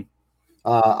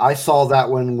 I saw that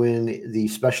one when the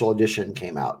special edition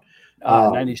came out.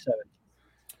 97.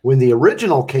 When the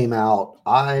original came out,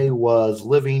 I was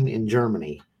living in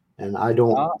Germany, and I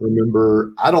don't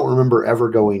remember ever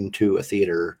going to a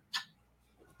theater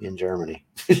in Germany.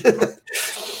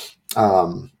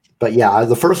 But yeah,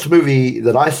 the first movie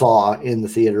that I saw in the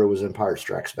theater was Empire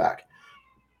Strikes Back.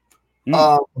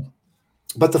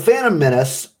 But The Phantom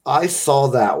Menace, I saw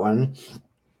that one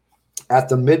at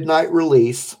the midnight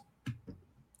release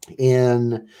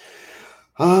in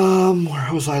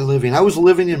where was I living? I was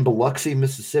living in Biloxi,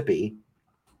 Mississippi.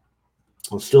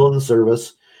 I was still in the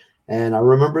service, and I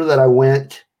remember that I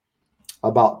went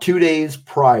about 2 days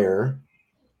prior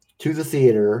to the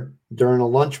theater during a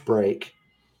lunch break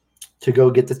to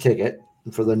go get the ticket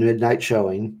for the midnight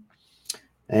showing.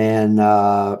 And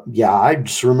I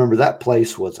just remember that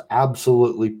place was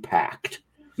absolutely packed.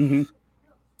 Mm-hmm.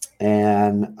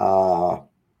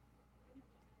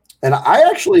 And I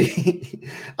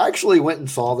actually went and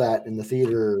saw that in the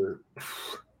theater.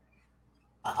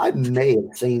 I may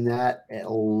have seen that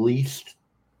at least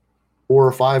 4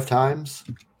 or 5 times.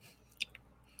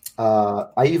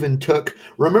 I even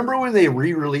remember when they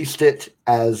re-released it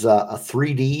as a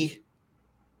 3D?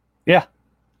 Yeah.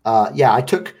 I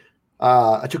took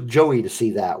Joey to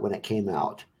see that when it came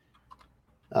out.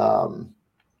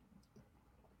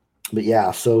 But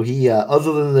yeah, so he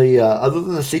other than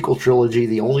the sequel trilogy,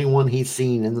 the only one he's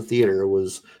seen in the theater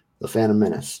was The Phantom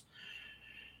Menace.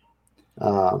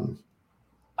 I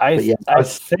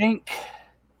think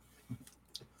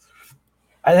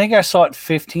I saw it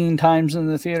 15 times in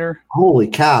the theater. Holy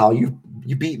cow, you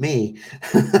beat me.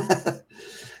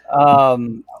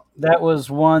 That was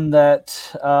one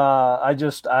that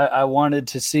I wanted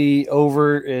to see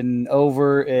over and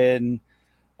over and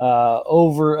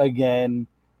over again,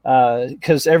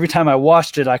 because every time I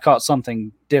watched it, I caught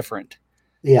something different.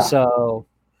 Yeah. So,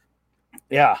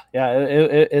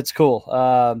 it's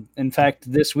cool. In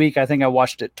fact, this week I think I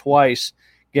watched it twice,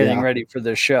 getting ready for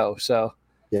the show. So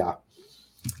yeah.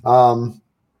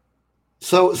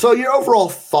 So your overall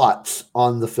thoughts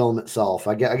on the film itself?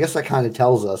 I guess that kind of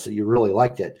tells us that you really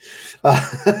liked it.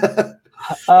 I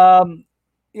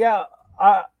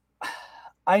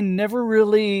never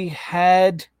really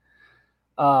had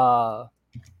a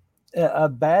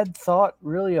bad thought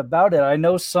really about it. I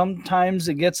know sometimes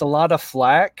it gets a lot of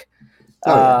flack,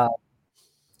 but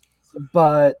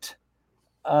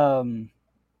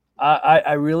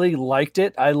I really liked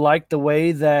it. I liked the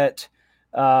way that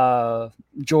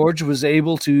George was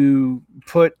able to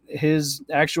put his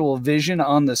actual vision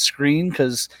on the screen,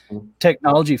 because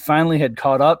technology finally had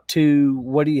caught up to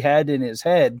what he had in his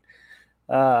head,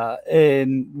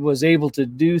 and was able to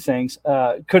do things.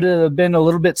 Could it have been a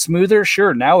little bit smoother?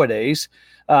 Sure, nowadays.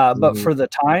 But for the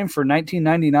time, for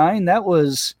 1999, that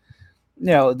was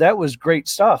great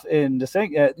stuff. And to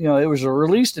think that, it was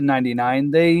released in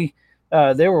 99, they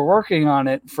were working on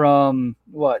it from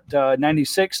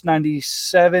 96,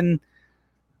 97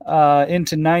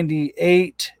 into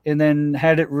 98, and then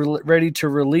had it ready to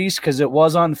release, because it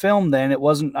was on film then. It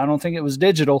wasn't, I don't think it was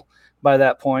digital by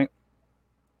that point.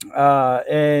 So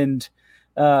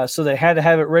they had to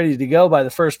have it ready to go by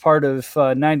the first part of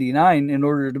 99 in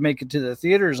order to make it to the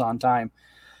theaters on time.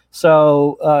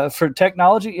 So for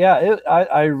technology,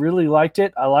 I really liked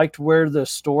it. I liked where the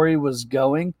story was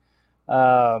going.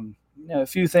 A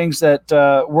few things that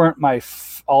weren't my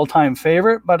all-time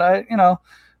favorite, but I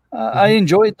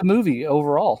enjoyed the movie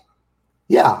overall.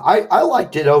 Yeah, I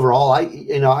liked it overall.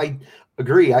 I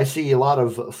agree. I see a lot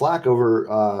of flack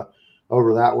over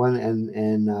that one,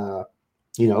 and the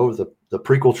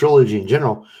prequel trilogy in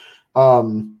general.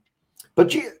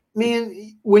 But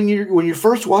when you're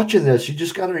first watching this,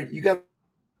 you gotta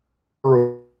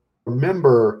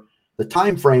remember the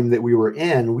time frame that we were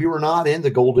in. We were not in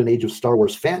the golden age of Star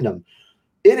Wars fandom.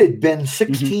 It had been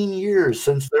 16 years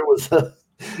since there was a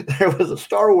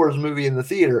Star Wars movie in the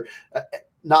theater.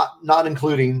 not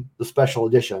including the special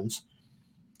editions.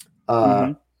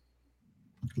 But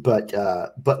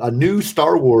a new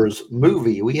Star Wars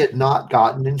movie we had not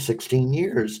gotten in 16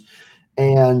 years.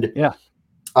 And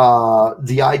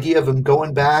the idea of him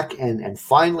going back and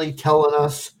finally telling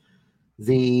us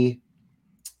the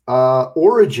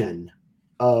origin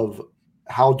of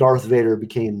how Darth Vader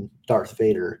became Darth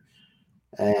Vader.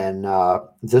 And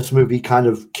this movie kind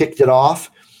of kicked it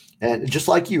off. And just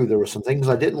like you, there were some things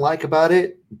I didn't like about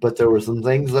it, but there were some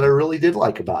things that I really did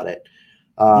like about it.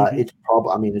 It's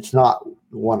probably, I mean, it's not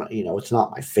one, it's not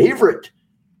my favorite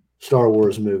Star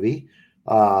Wars movie,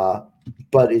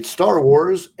 but it's Star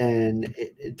Wars, and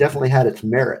it definitely had its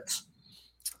merits.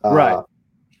 Right.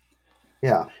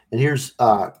 Yeah. And here's,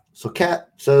 so Kat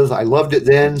says, I loved it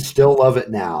then, still love it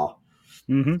now.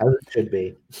 As it should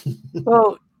be.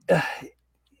 Well,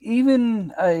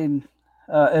 even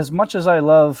as much as I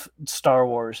love Star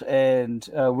Wars, and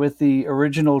with the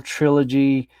original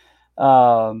trilogy,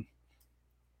 in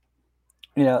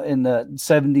the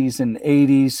 70s and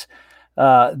 80s,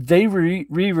 they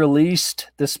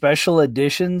re-released the special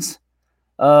editions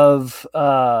of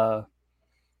the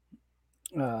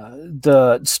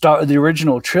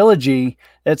original trilogy.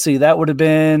 Let's see, that would have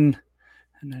been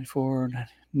 94,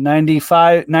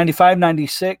 95,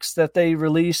 96 that they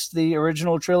released the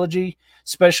original trilogy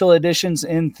special editions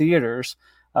in theaters,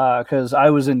 because I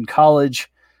was in college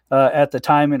at the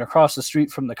time, and across the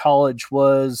street from the college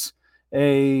was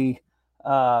a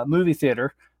movie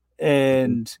theater,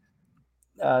 and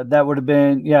that would have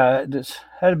been, it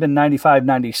had been 95,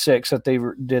 96 that they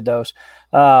did those.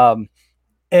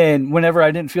 And whenever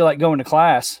I didn't feel like going to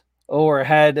class or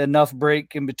had enough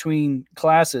break in between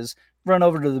classes, run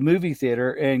over to the movie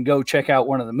theater and go check out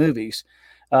one of the movies.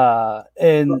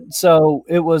 And so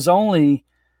it was only,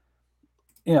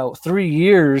 3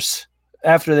 years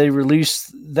after they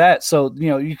released that. So,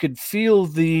 you could feel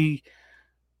the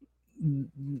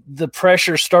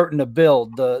pressure starting to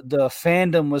build. The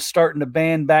fandom was starting to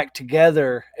band back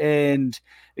together, and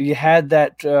you had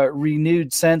that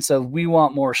renewed sense of, we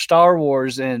want more Star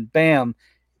Wars, and bam,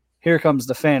 here comes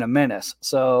the Phantom Menace.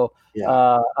 So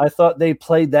I thought they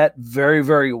played that very,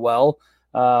 very well.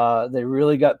 They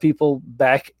really got people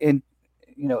back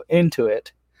into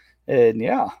it, and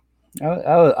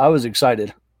I was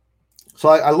excited. So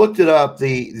I looked it up.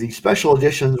 The special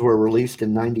editions were released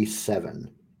in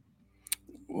 97.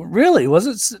 Really? Was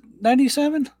it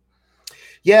 97?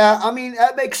 Yeah, I mean,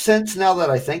 that makes sense now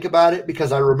that I think about it,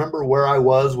 because I remember where I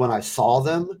was when I saw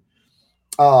them.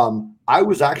 I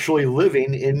was actually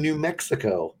living in New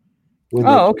Mexico when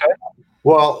okay.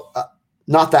 Well,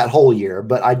 not that whole year,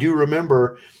 but I do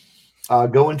remember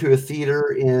going to a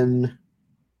theater in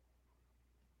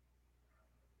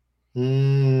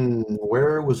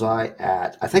where was I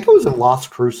at? I think it was in Las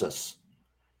Cruces.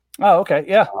 Oh, okay.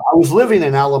 Yeah. I was living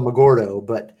in Alamogordo,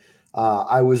 but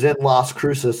I was in Las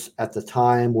Cruces at the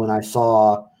time when I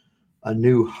saw A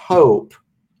New Hope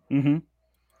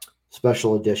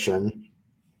special edition.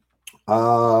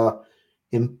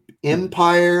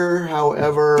 Empire,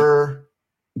 however,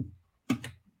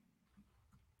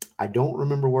 I don't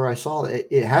remember where I saw it.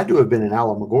 It had to have been in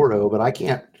Alamogordo, but I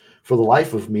can't, for the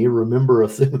life of me, remember a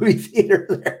movie theater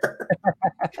there.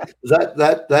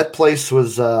 that place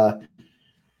was. I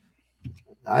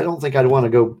don't think I'd want to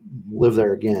go live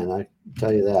there again. I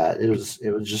tell you that. It was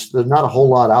just, there's not a whole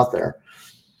lot out there.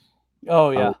 Oh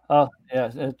yeah.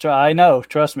 I know.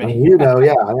 Trust me.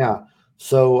 Yeah.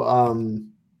 So,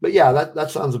 but yeah, that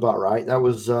sounds about right. That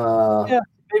was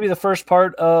maybe the first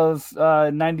part of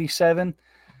 97.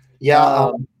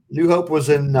 Yeah, New Hope was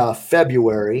in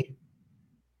February.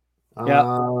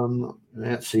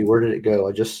 Let's see, where did it go?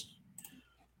 I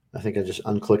think I just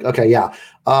unclicked. Okay, yeah.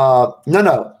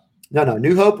 No.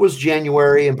 New Hope was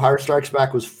January, Empire Strikes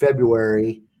Back was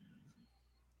February,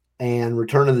 and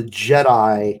Return of the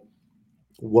Jedi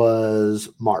was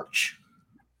March.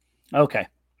 Okay.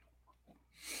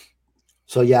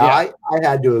 So I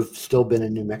had to have still been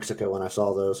in New Mexico when I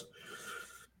saw those.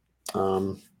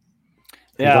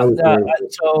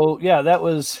 That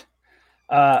was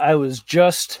I was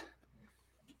just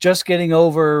getting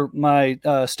over my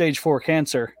stage 4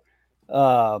 cancer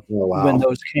when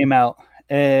those came out,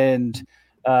 and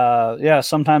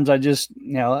sometimes I just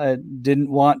I didn't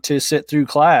want to sit through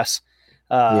class,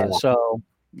 so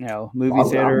movie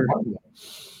theater.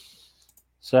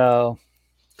 So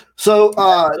do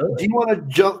you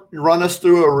want to run us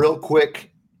through a real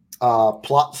quick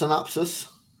plot synopsis?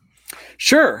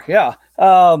 Sure. Yeah.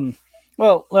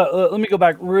 Well, let me go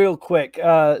back real quick.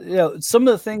 Some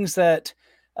of the things that,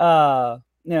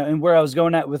 and where I was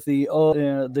going at with the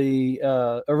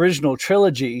original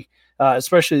trilogy,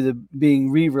 especially the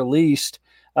being re-released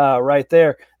right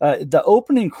there. The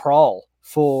opening crawl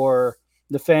for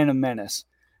the Phantom Menace.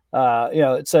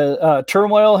 It says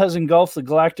turmoil has engulfed the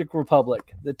Galactic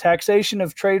Republic. The taxation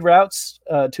of trade routes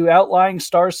to outlying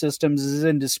star systems is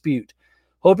in dispute.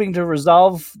 Hoping to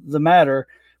resolve the matter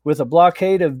with a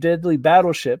blockade of deadly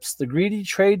battleships, the greedy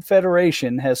Trade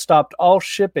Federation has stopped all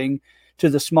shipping to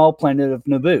the small planet of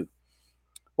Naboo.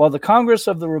 While the Congress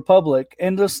of the Republic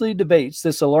endlessly debates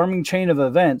this alarming chain of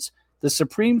events, the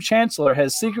Supreme Chancellor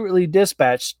has secretly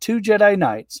dispatched 2 Jedi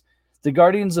Knights, the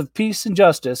guardians of peace and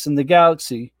justice in the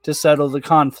galaxy, to settle the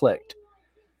conflict.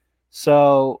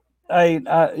 So,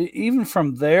 even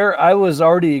from there, I was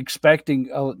already expecting,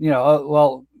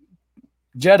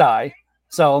 Jedi.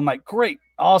 So I'm like, great,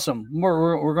 awesome.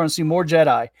 We're going to see more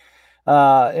Jedi.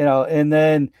 And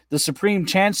then the Supreme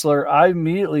Chancellor, I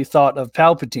immediately thought of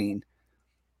Palpatine.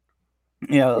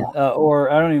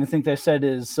 Or I don't even think they said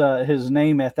his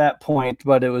name at that point,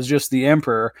 but it was just the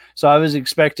Emperor. So I was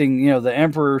expecting, the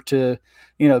Emperor to,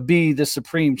 be the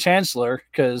Supreme Chancellor,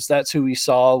 because that's who we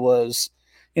saw was,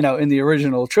 in the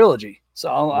original trilogy.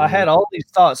 So I had all these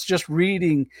thoughts just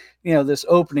reading, this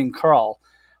opening crawl.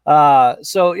 It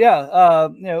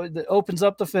opens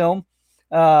up the film.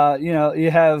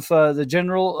 You have the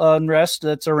general unrest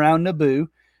that's around Naboo.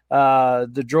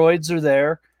 The droids are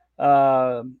there.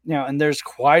 And there's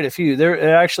quite a few. It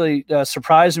actually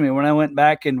surprised me when I went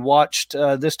back and watched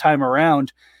this time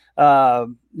around.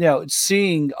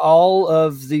 Seeing all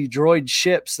of the droid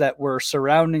ships that were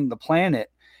surrounding the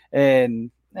planet, and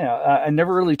I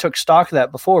never really took stock of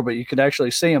that before, but you could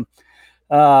actually see them.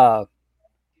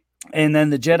 And then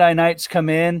the Jedi Knights come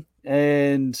in,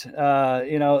 and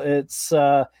it's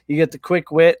you get the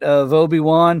quick wit of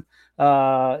Obi-Wan.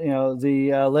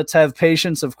 Let's have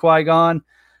patience of Qui-Gon.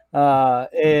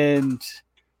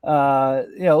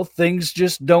 Things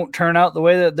just don't turn out the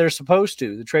way that they're supposed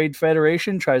to. The Trade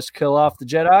Federation tries to kill off the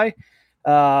Jedi.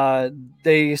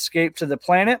 They escape to the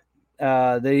planet.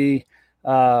 They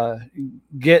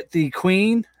get the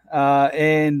Queen,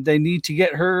 and they need to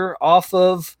get her off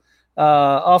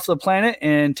the planet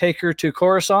and take her to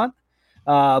Coruscant.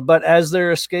 But as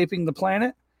they're escaping the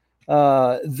planet,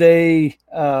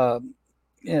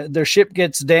 their ship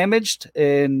gets damaged,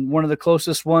 and one of the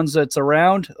closest ones that's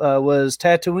around was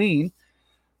Tatooine,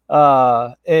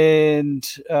 and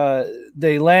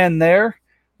they land there,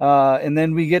 and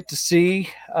then we get to see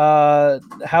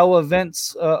how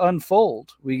events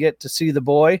unfold. We get to see the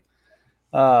boy,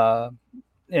 and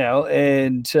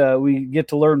we get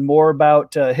to learn more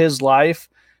about his life,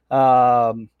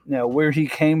 where he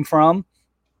came from,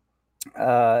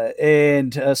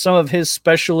 and some of his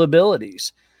special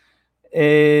abilities.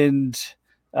 And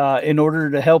in order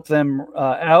to help them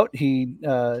out, he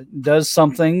does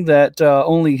something that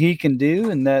only he can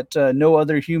do, and that no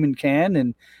other human can,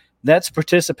 and that's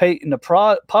participate in a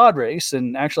pod race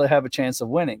and actually have a chance of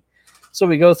winning. So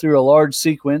we go through a large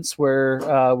sequence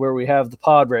where we have the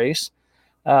pod race.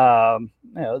 The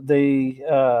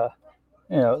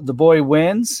boy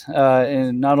wins,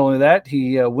 and not only that,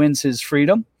 he wins his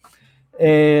freedom,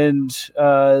 and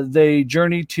they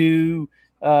journey to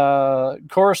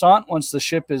Coruscant once the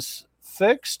ship is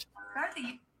fixed,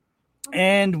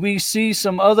 and we see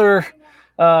some other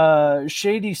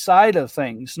shady side of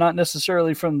things, not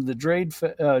necessarily from the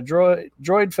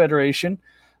droid Federation,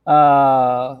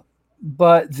 but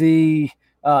the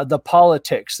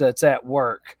politics that's at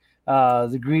work,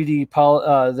 the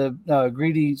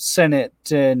greedy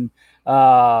Senate, and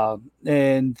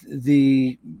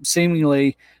the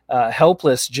seemingly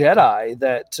helpless Jedi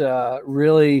that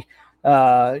really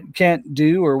can't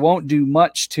do or won't do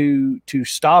much to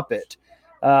stop it.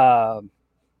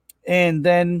 And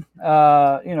then,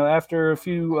 after a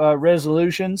few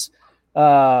resolutions,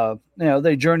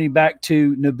 they journey back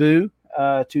to Naboo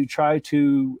to try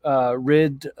to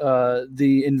rid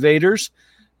the invaders.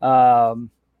 And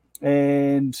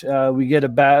we get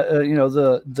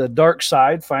the dark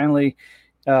side finally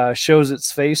shows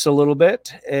its face a little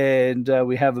bit, and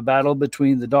we have a battle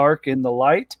between the dark and the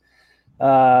light.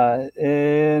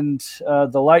 And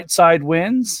the light side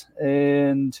wins,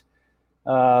 and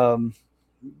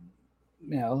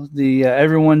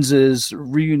everyone's is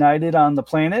reunited on the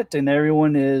planet, and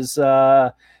everyone is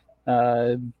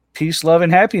peace, love,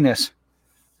 and happiness,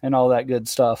 and all that good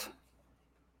stuff.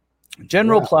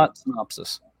 General plot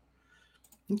synopsis.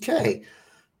 Okay.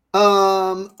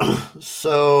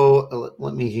 So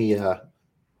let me. I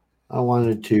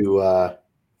wanted to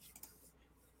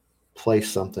play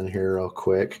something here real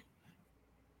quick.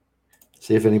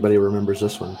 See if anybody remembers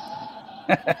this one.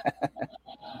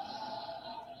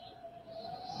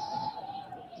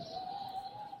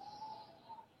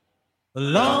 A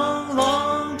long,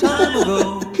 long time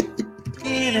ago,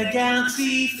 in a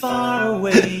galaxy far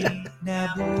away,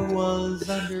 Naboo was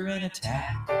under an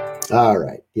attack. All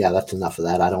right. Yeah, that's enough of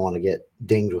that. I don't want to get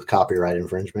dinged with copyright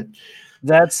infringement.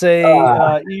 That's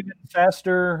a even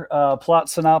faster plot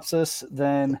synopsis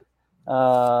than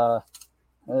what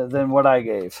I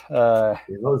gave. That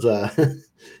was a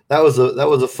that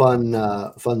was a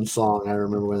fun song. I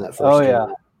remember when that first came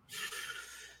out.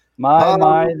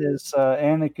 My this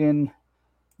Anakin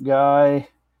guy,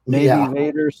 maybe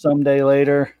Vader someday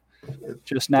later.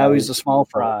 Just now he's a small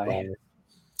fry.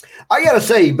 I gotta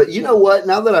say, but you know what?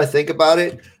 Now that I think about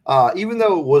it, even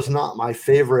though it was not my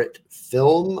favorite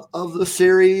film of the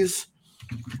series,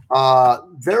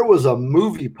 there was a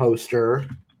movie poster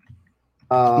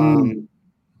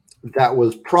that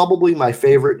was probably my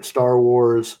favorite Star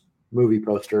Wars movie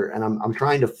poster, and I'm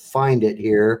trying to find it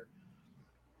here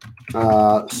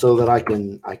so that I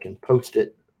can post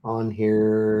it on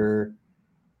here.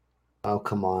 Oh,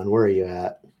 come on, where are you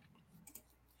at?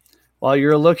 While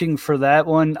you're looking for that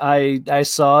one, I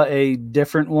saw a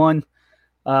different one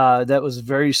that was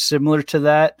very similar to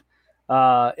that,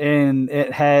 and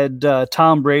it had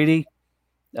Tom Brady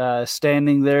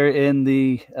standing there in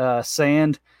the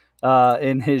sand,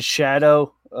 and his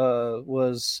shadow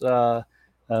was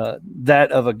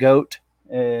that of a goat,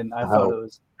 and I thought it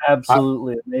was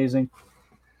absolutely amazing.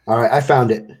 All right, I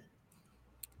found it.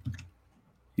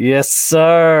 Yes,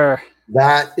 sir.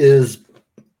 That is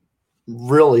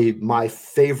really my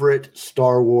favorite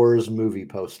Star Wars movie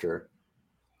poster.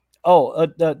 Oh,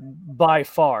 by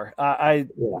far.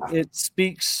 It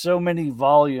speaks so many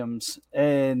volumes,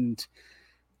 and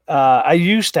I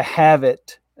used to have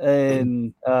it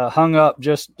and hung up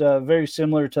just very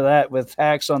similar to that with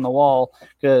hacks on the wall,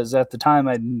 because at the time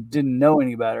I didn't know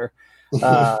any better.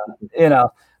 But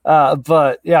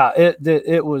yeah,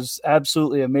 it was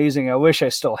absolutely amazing. I wish I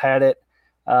still had it.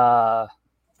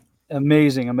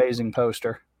 Amazing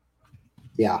poster.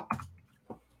 Yeah.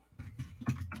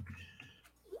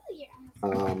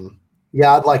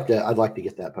 Yeah, I'd like to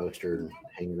get that poster and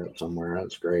hang it up somewhere.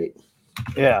 That's great.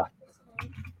 Yeah.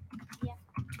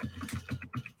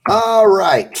 All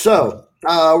right, so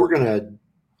we're gonna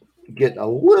get a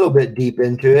little bit deep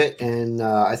into it, and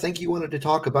I think you wanted to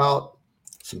talk about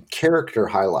some character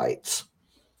highlights.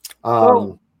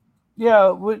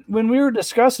 Yeah, when we were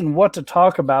discussing what to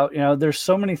talk about, there's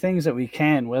so many things that we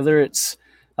can, whether it's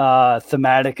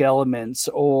thematic elements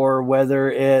or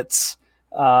whether it's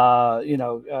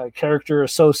character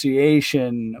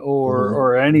association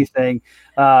or anything.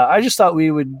 I just thought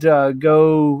we would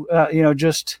go,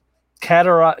 just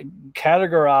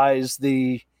categorize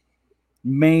the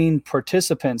main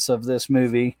participants of this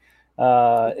movie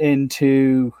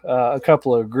into a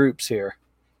couple of groups here.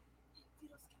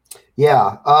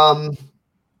 Yeah.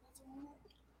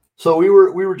 So we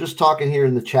were just talking here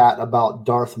in the chat about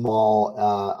Darth Maul.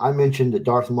 I mentioned that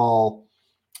Darth Maul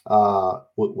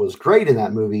was great in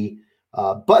that movie,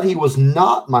 but he was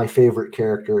not my favorite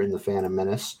character in the Phantom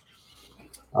Menace.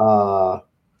 But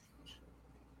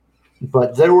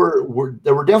there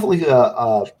were definitely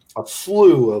a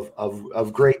slew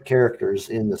of great characters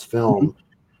in this film,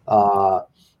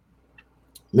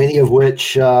 many of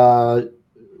which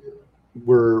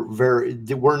were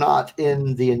not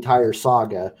in the entire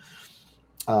saga.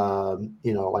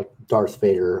 Like Darth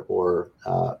Vader or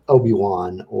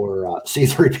Obi-Wan or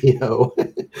C-3PO.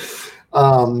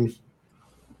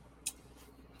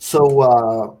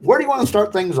 So where do you want to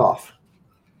start things off?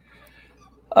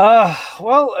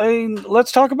 Well,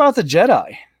 let's talk about the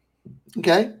Jedi.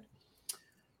 Okay.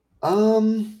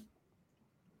 So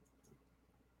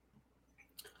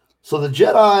the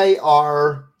Jedi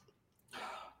are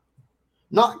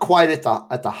not quite at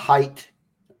the height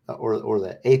or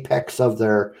the apex of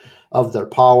their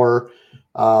power,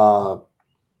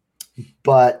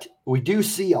 but we do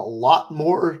see a lot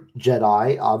more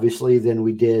Jedi, obviously, than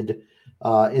we did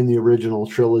in the original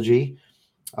trilogy.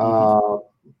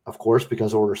 Of course,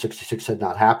 because Order 66 had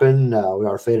not happened,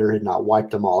 Darth Vader had not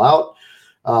wiped them all out,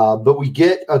 but we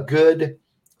get a good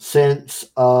sense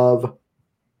of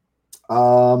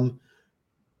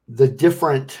the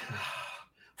different,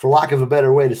 for lack of a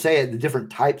better way to say it, the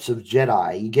different types of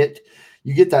Jedi.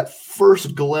 You get that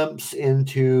first glimpse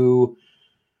into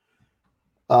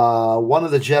one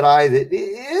of the Jedi that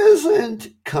isn't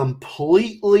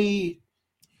completely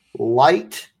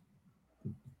light,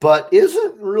 but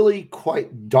isn't really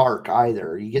quite dark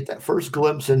either. You get that first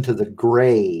glimpse into the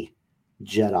gray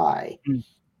Jedi,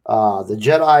 the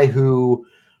Jedi who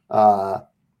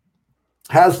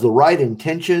has the right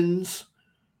intentions,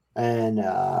 and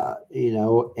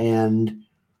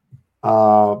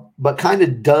but kind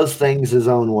of does things his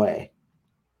own way.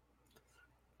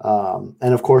 And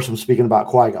of course, I'm speaking about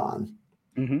Qui-Gon.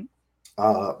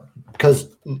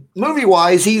 Because movie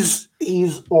wise, he's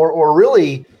or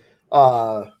really,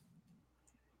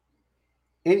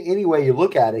 any way you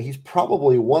look at it, he's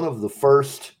probably one of the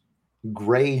first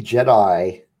gray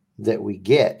Jedi that we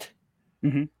get.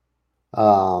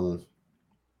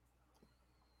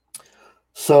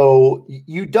 So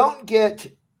you don't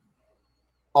get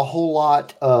a whole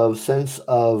lot of sense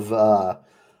of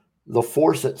the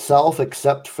Force itself,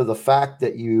 except for the fact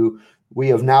that we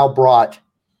have now brought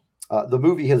the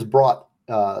movie has brought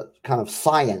kind of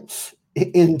science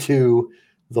into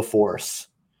the Force.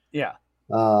 Yeah.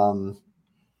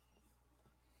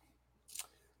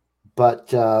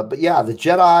 But yeah, the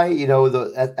Jedi, you know,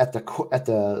 at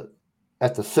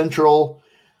the central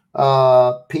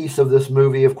piece of this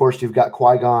movie, of course, you've got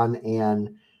Qui-Gon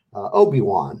and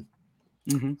Obi-Wan.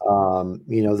 You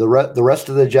know, the rest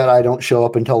of the Jedi don't show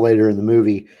up until later in the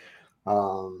movie.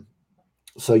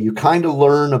 So you kind of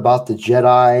learn about the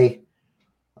Jedi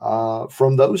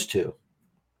from those two.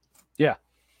 Yeah.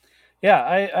 Yeah,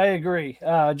 I agree.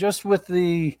 Just with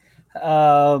the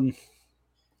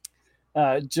from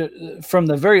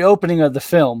the very opening of the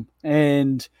film,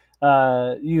 and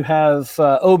you have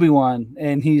Obi-Wan,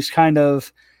 and he's kind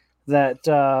of that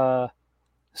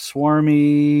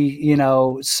swarmy, you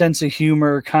know, sense of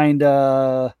humor kind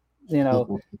of, you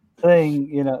know, thing.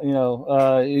 You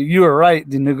were right.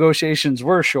 The negotiations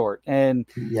were short, and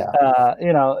Yeah.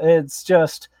 you know, it's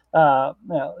just not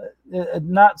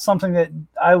something that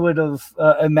I would have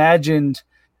imagined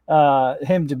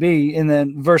him to be, and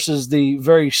then versus the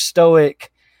very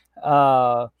stoic,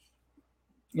 Qui-Gon,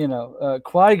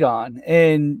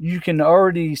 and you can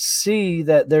already see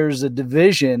that there's a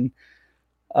division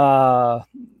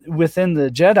within the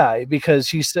Jedi, because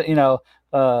he's, but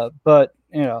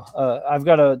I've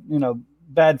got a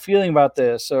bad feeling about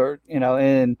this, or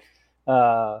and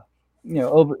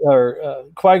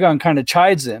Qui-Gon kind of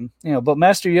chides him, but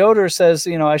Master Yoda says,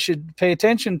 I should pay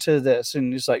attention to this,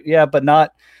 and he's like, yeah, but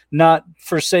not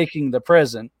forsaking the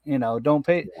present, don't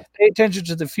pay attention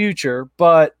to the future,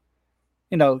 but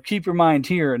keep your mind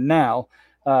here and now,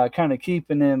 kind of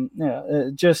keeping him,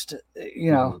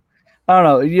 I don't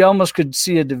know, you almost could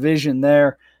see a division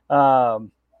there,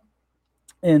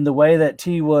 in the way that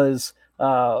T was,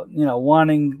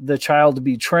 wanting the child to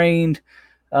be trained,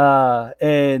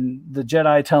 and the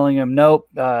Jedi telling him, nope,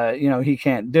 he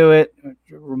can't do it. It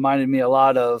reminded me a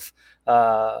lot of,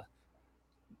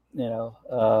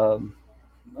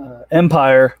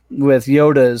 Empire, with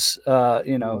Yoda's,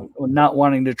 not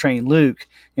wanting to train Luke,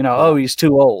 oh, he's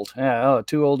too old. Yeah. Oh,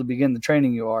 too old to begin the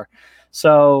training you are.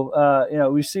 So,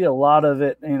 we see a lot of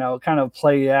it, kind of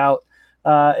play out.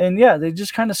 And yeah, they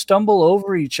just kind of stumble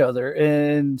over each other.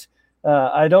 And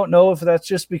I don't know if that's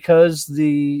just because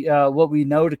the what we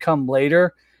know to come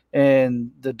later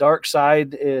and the dark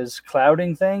side is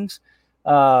clouding things.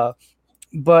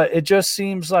 But it just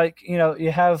seems like,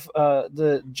 you have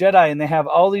the Jedi, and they have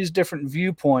all these different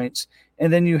viewpoints.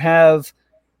 And then you have,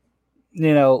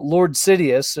 Lord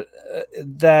Sidious,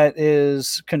 that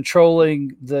is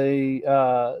controlling the,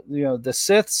 the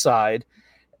Sith side.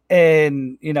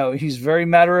 And, he's very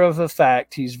matter of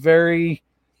fact. He's very,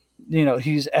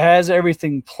 he's has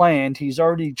everything planned. He's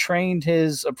already trained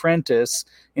his apprentice.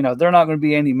 They're not going to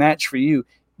be any match for you.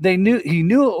 He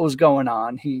knew what was going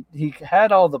on. He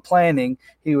had all the planning.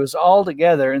 He was all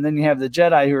together. And then you have the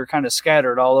Jedi who are kind of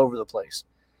scattered all over the place.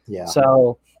 Yeah.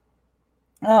 So,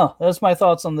 that's my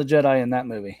thoughts on the Jedi in that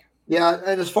movie. Yeah,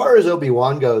 and as far as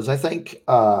Obi-Wan goes, I think,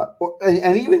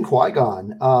 and even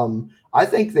Qui-Gon, I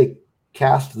think they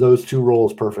cast those two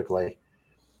roles perfectly.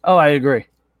 Oh, I agree.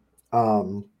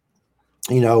 Ewan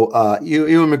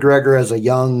McGregor as a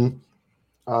young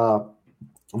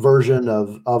version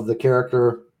of the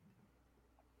character,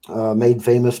 made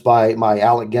famous by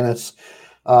Alec Guinness.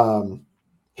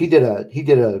 He did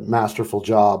a masterful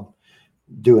job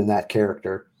doing that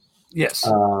character. Yes.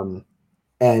 And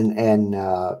Liam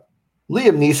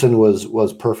Neeson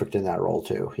was perfect in that role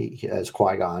too. He as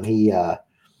Qui-Gon. He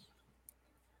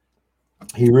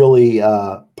really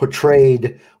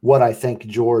portrayed what I think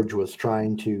George was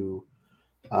trying to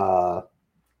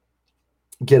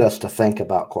get us to think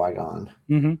about Qui-Gon.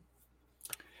 Mm-hmm.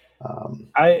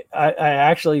 I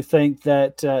actually think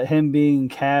that him being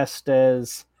cast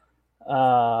as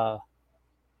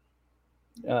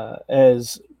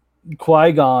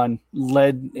Qui-Gon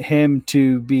led him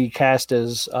to be cast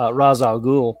as Ra's al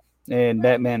Ghul in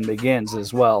Batman Begins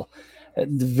as well.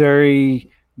 The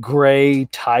very gray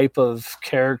type of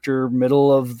character,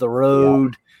 middle of the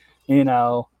road,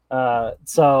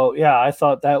 So yeah, I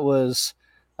thought that was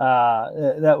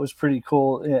pretty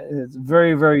cool. It's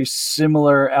very, very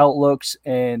similar outlooks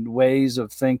and ways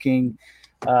of thinking.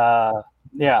 I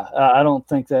don't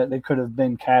think that they could have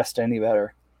been cast any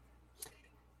better.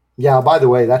 Yeah, by the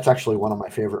way, that's actually one of my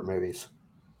favorite movies.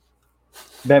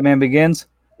 Batman Begins.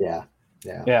 Yeah.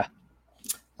 Yeah.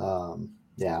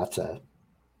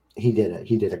 He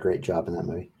did a great job in that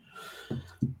movie.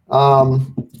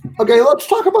 Okay, let's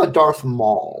talk about Darth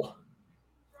Maul.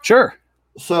 Sure.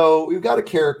 So we've got a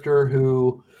character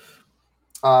who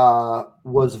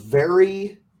was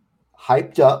very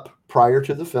hyped up prior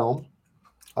to the film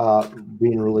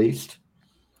being released.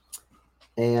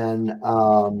 And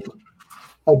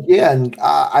again,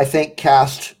 I think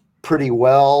cast pretty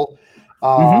well.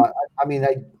 I mean,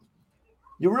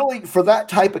 you really, for that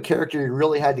type of character, you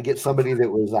really had to get somebody that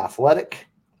was athletic.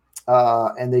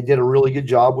 And they did a really good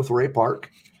job with Ray Park.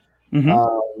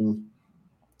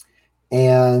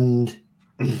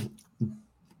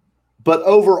 But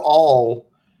overall,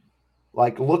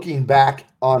 like looking back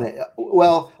on it,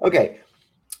 well, okay,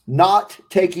 not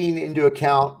taking into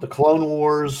account the Clone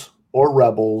Wars or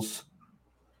Rebels,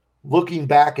 looking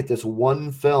back at this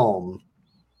one film,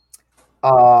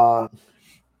 I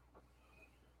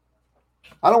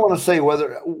don't want to say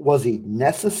whether was he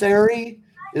necessary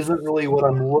isn't really what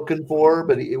I'm looking for,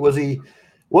 but was he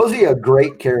a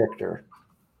great character?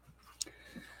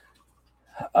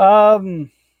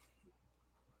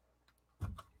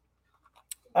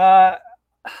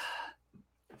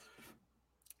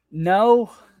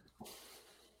 No,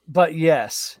 but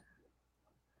yes.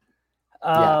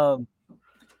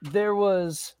 There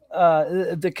was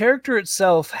the character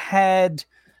itself had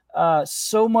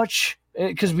so much,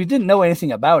 because we didn't know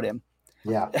anything about him.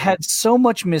 Yeah, had so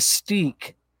much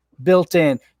mystique built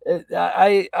in.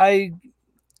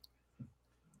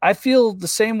 I feel the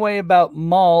same way about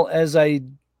Maul as I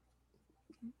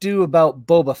do about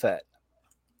Boba Fett.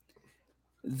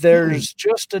 There's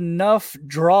just enough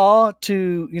draw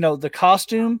to, the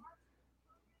costume.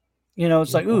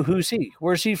 It's like, ooh, who's he?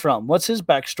 Where's he from? What's his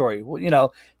backstory?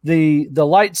 The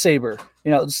lightsaber.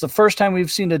 It's the first time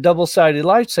we've seen a double-sided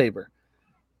lightsaber.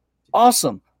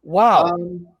 Awesome. Wow.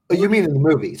 You mean in the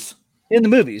movies? In the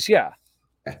movies, yeah.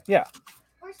 Yeah.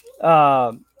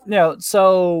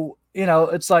 So,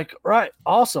 it's like, right,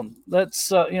 awesome.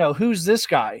 Let's, who's this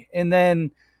guy? And then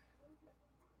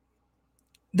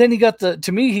he got the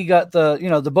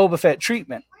Boba Fett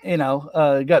treatment,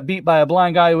 got beat by a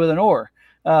blind guy with an oar.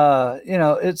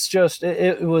 It's just,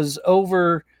 it was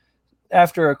over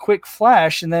after a quick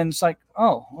flash. And then it's like,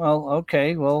 oh, well,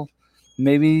 okay, well,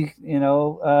 maybe,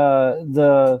 Lord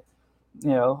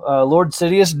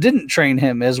Sidious didn't train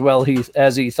him as well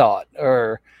as he thought,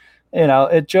 or,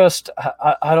 it just,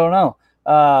 I don't know.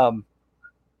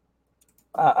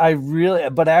 I really,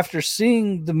 but after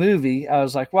seeing the movie, I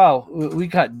was like, wow, we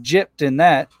got gypped in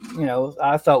that.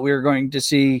 I thought we were going to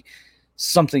see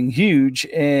something huge,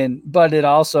 but it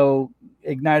also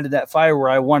ignited that fire where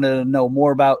I wanted to know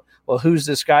more about, well, who's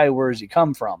this guy? Where does he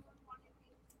come from?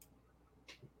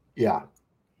 Yeah.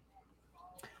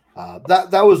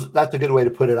 That's a good way to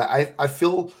put it. I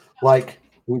feel like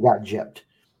we got gypped.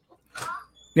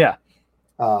 Yeah.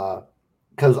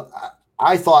 Because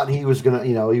I thought he was going to,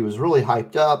 he was really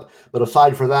hyped up. But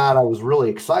aside from that, I was really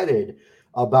excited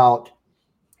about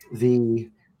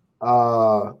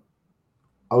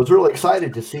I was really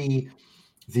excited to see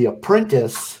the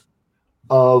apprentice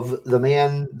of the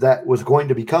man that was going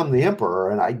to become the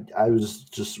emperor. And I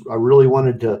really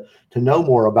wanted to know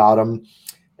more about him.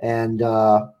 And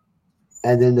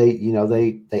then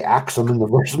they axe him in the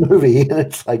first movie. And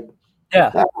it's like,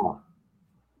 yeah,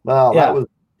 well, yeah.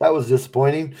 That was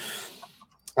disappointing.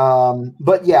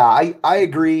 But yeah, I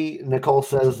agree. Nicole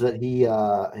says that he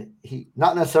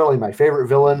not necessarily my favorite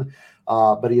villain,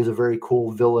 but he is a very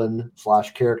cool villain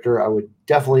 / character. I would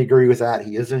definitely agree with that.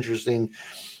 He is interesting.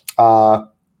 I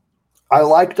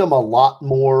liked him a lot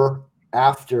more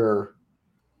after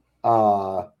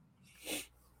having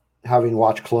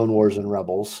watched Clone Wars and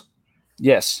Rebels.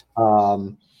 Yes.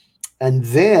 And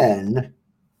then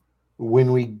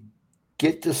when we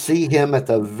get to see him at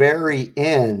the very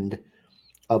end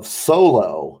of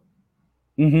Solo,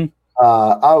 mm-hmm.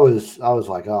 I was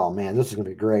like, oh man, this is gonna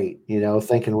be great,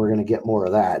 thinking we're gonna get more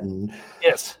of that. And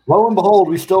yes, lo and behold,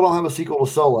 we still don't have a sequel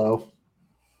to Solo.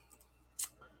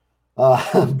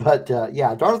 But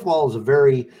Darth Maul is a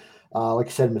very, like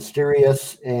I said,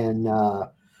 mysterious and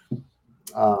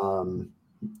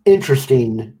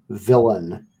interesting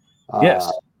villain.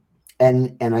 Yes,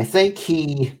 and I think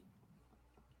he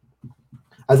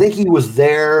was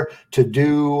there to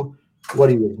do what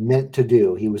he was meant to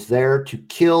do. He was there to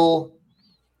kill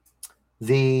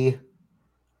the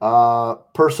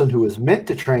person who was meant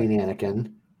to train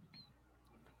Anakin,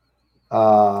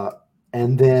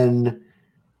 and then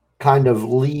kind of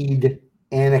lead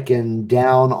Anakin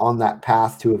down on that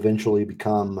path to eventually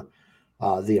become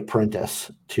the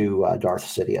apprentice to Darth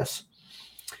Sidious.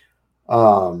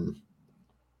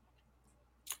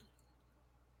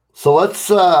 So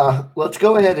let's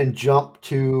go ahead and jump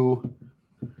to,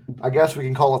 I guess we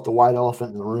can call it the white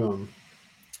elephant in the room.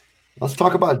 Let's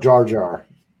talk about Jar Jar.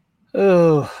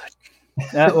 Oh,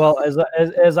 well,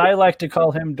 as I like to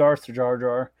call him, Darth Jar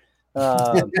Jar,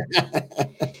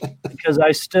 because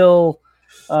I still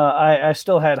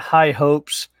had high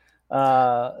hopes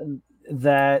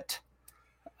that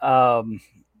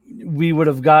we would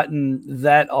have gotten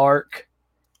that arc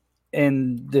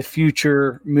in the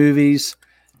future movies,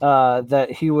 that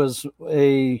he was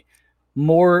a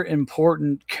more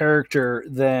important character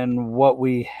than what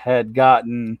we had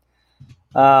gotten.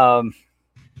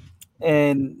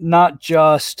 And not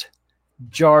just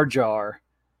Jar Jar,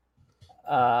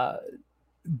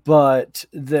 but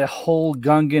the whole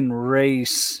Gungan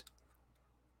race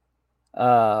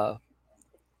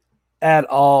at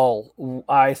all,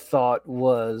 I thought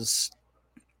was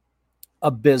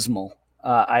abysmal.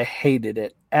 I hated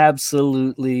it.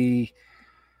 Absolutely.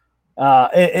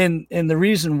 And the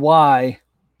reason why,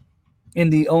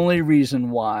 and the only reason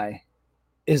why,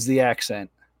 is the accent.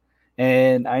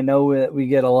 And I know that we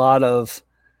get a lot of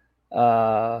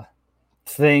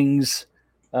things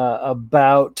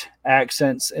about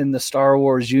accents in the Star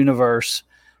Wars universe,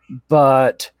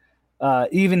 but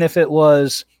even if it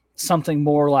was something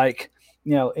more like,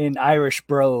 in Irish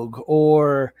brogue,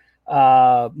 or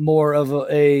more of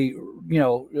a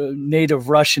native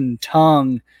Russian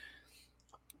tongue,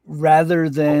 rather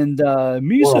than the Or a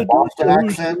Misa, Boston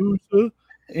accent.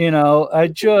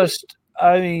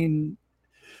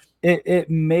 it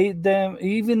made them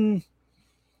even.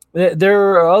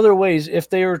 There are other ways.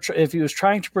 If he was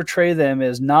trying to portray them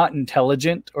as not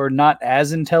intelligent or not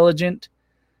as intelligent,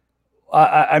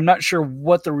 I'm not sure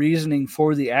what the reasoning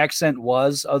for the accent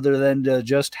was, other than to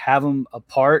just have them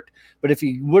apart. But if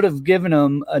he would have given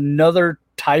them another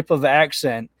type of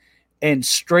accent and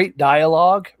straight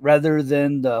dialogue, rather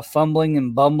than the fumbling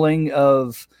and bumbling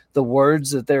of the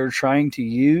words that they're trying to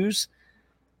use,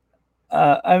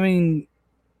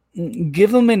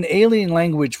 give them an alien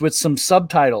language with some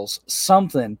subtitles,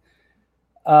 something.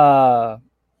 And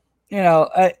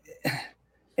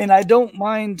I don't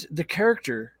mind the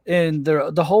character and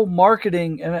the whole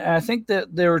marketing. And I think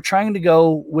that they were trying to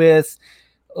go with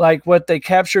like what they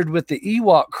captured with the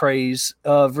Ewok craze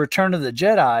of Return of the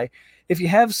Jedi. If you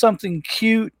have something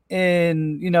cute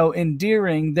and,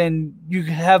 endearing, then you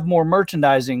have more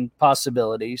merchandising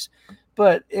possibilities.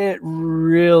 But it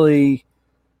really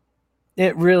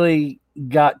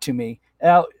got to me.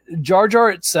 Now, Jar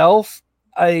Jar itself,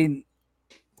 I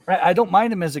don't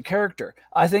mind him as a character.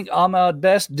 I think Ahmed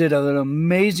Best did an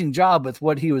amazing job with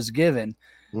what he was given.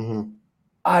 Mm-hmm.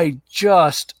 I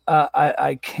just,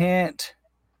 I can't.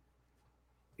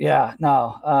 Yeah,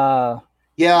 no.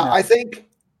 Yeah, no. I think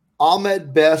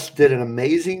Ahmed Best did an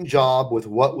amazing job with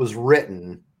what was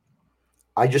written.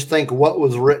 I just think what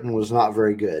was written was not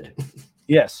very good.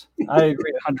 Yes, I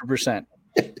agree 100%.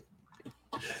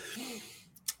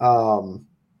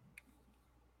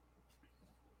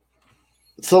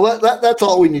 So that's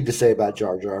all we need to say about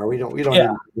Jar Jar. We don't need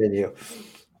to continue.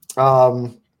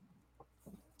 The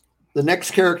next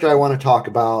character I want to talk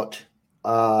about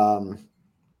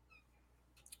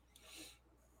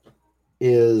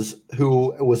is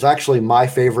who was actually my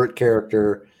favorite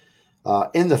character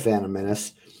in the Phantom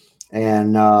Menace,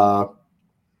 and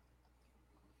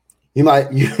you might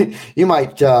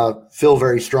feel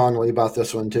very strongly about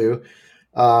this one too.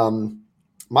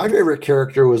 My favorite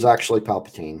character was actually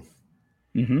Palpatine.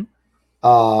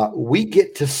 Mm-hmm. We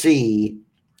get to see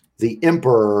the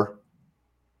Emperor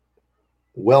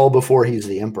well before he's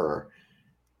the Emperor,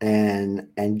 and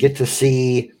get to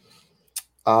see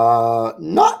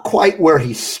not quite where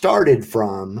he started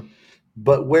from,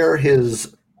 but where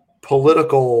his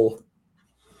political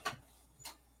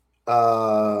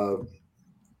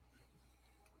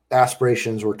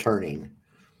aspirations were turning.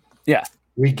 Yeah.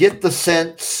 We get the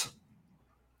sense,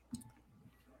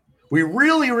 we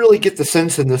really, really get the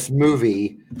sense in this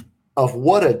movie of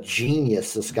what a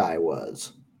genius this guy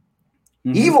was.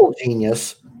 Mm-hmm. Evil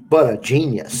genius, but a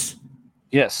genius.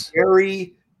 Yes.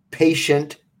 Very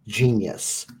patient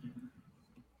genius.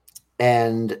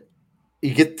 And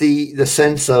you get the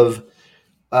sense of,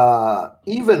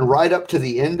 even right up to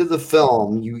the end of the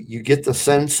film, you get the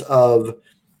sense of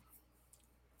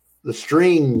the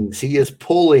strings he is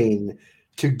pulling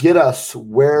to get us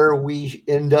where we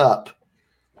end up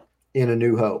in A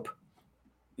New Hope.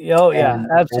 Oh yeah,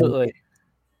 And- absolutely.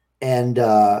 And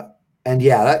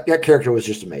yeah, that character was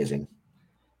just amazing.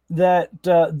 That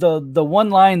the one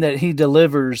line that he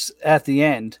delivers at the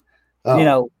end, Oh, you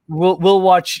know, we'll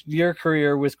watch your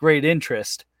career with great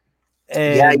interest.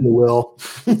 And, yeah, you will.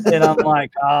 and I'm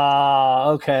like,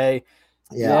 okay.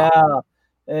 Yeah. Yeah.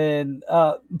 And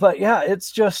but yeah,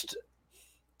 it's just,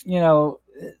 you know,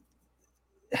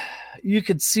 you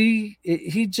could see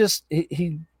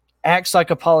he acts like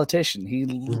a politician. He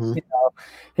Mhm. you know,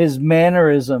 his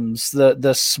mannerisms,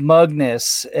 the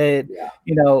smugness, Yeah.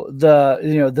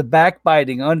 the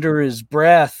backbiting under his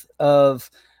breath of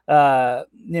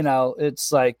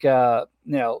it's like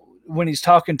when he's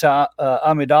talking to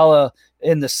Amidala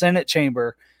in the Senate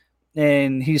chamber,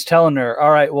 and he's telling her,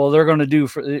 all right, well, they're going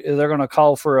to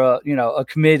call for a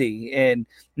committee, and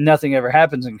nothing ever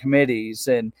happens in committees.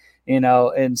 And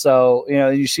so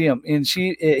you see him, and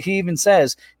he even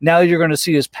says, now you're going to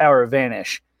see his power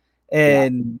vanish.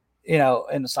 And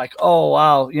and it's like, oh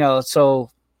wow, so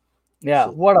yeah,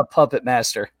 what a puppet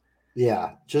master.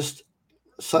 Yeah, just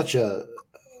such a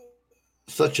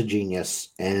genius,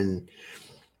 and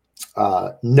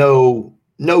no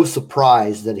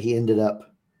surprise that he ended up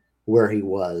where he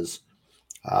was,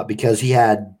 because he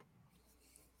had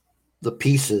the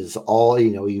pieces all.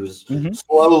 He was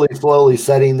slowly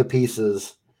setting the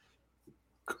pieces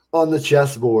on the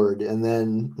chessboard, and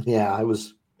then it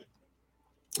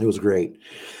was great.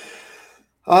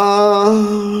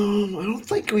 I don't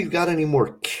think we've got any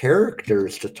more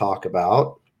characters to talk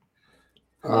about.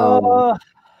 Not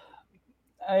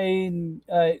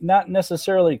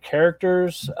necessarily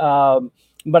characters,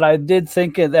 but I did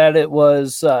think that it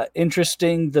was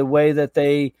interesting the way that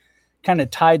they kind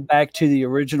of tied back to the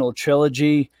original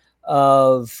trilogy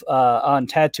of on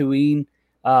Tatooine,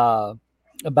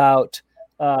 about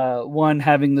one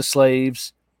having the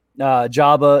slaves.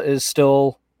 Jabba is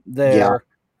still there.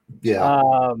 Yeah.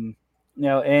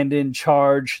 And in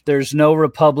charge. There's no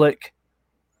Republic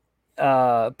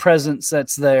presence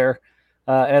that's there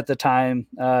at the time.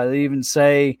 They even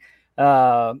say,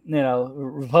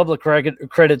 Republic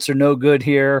credits are no good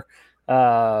here.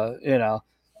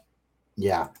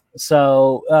 Yeah.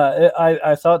 So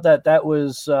I thought that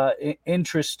was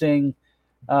interesting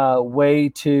way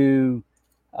to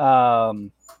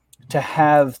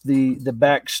have the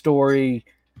backstory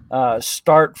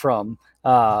start from.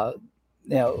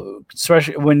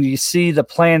 Especially when you see the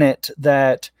planet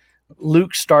that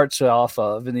Luke starts off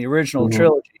of in the original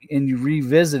trilogy, and you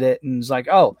revisit it, and it's like,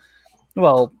 oh,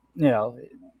 well,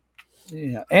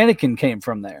 Anakin came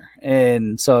from there,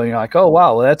 and so you're like, oh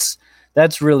wow,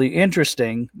 that's really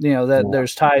interesting. That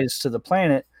there's ties to the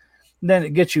planet. And then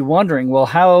it gets you wondering, well,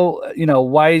 how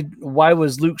why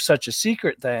was Luke such a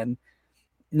secret then?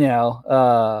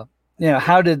 How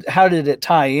did it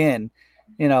tie in?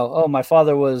 Oh, my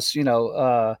father was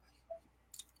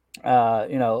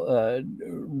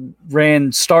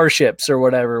ran starships or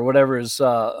whatever his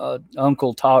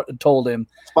uncle told him.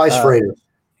 Spice Freighter.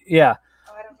 Yeah.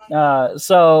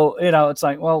 So it's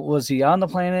like, well, was he on the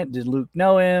planet? Did Luke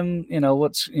know him?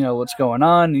 What's going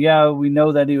on? Yeah, we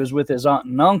know that he was with his aunt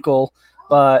and uncle,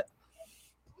 but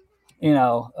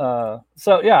so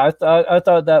yeah, I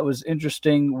thought that was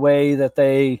interesting way that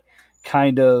they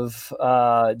kind of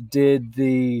did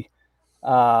the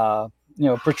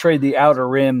portrayed the Outer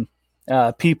Rim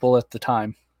people at the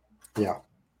time. Yeah.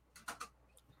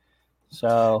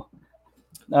 So,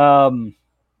 yeah,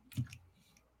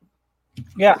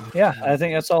 I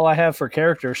think that's all I have for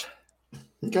characters.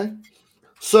 Okay.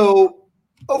 So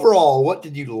overall, what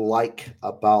did you like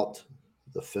about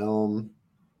the film,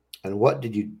 and what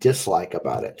did you dislike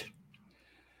about it?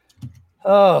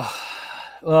 Oh,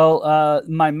 well,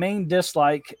 my main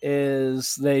dislike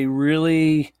is they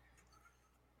really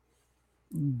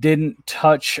didn't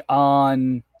touch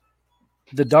on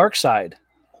the dark side.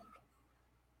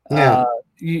 Yeah.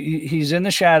 He's in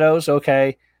the shadows.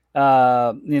 Okay.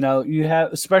 You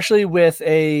have, especially with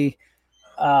a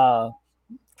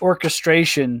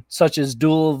orchestration such as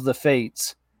Duel of the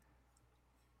Fates,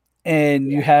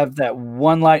 and you have that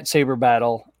one lightsaber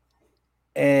battle,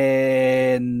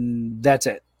 and that's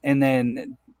it. And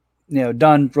then,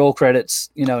 done, roll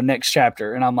credits, next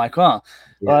chapter. And I'm like,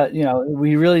 but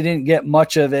we really didn't get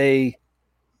much of a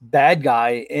bad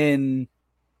guy in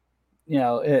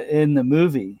the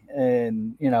movie.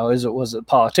 And was it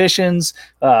politicians?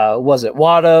 Was it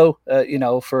Watto?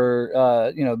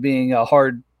 For being a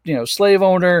hard slave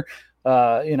owner.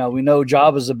 We know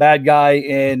Jabba's a bad guy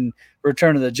in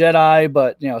Return of the Jedi,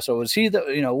 but so was he the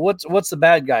what's the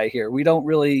bad guy here? We don't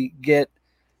really get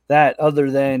that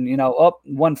other than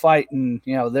one fight and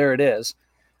there it is.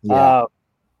 Yeah.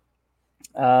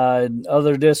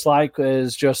 Other dislike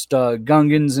is just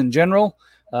Gungans in general.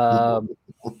 What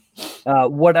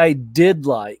I did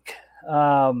like,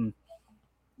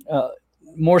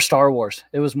 more Star Wars.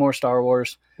 It was more Star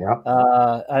Wars. Yeah.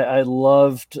 I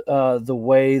loved the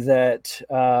way that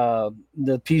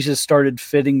the pieces started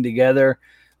fitting together,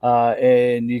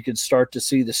 and you could start to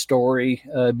see the story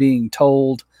being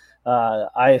told.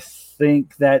 I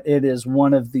think that it is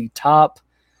one of the top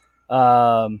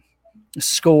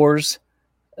scores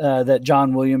that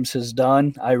John Williams has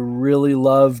done. I really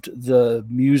loved the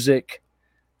music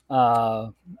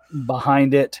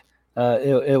behind it.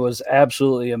 It was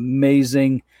absolutely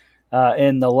amazing.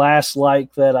 And the last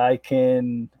like that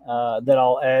that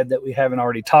I'll add that we haven't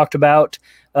already talked about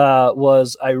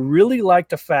was I really liked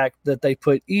the fact that they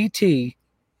put E.T.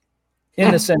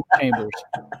 in the Senate chambers.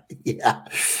 Yeah.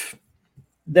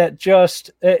 That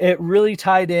just it really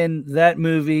tied in that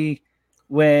movie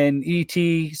when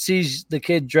E.T. sees the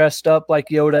kid dressed up like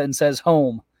Yoda and says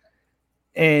home,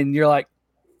 and you're like,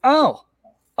 oh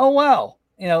wow,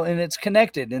 and it's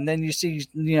connected. And then you see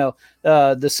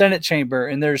the Senate chamber,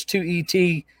 and there's two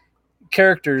E.T.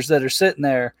 characters that are sitting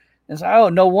there, and it's like, oh,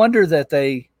 no wonder that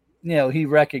they he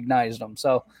recognized them.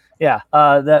 So yeah,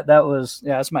 that was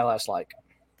that's my last like.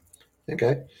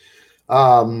 Okay.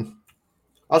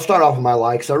 I'll start off with my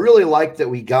likes. I really like that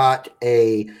we got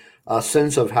a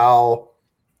sense of how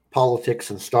politics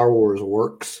in Star Wars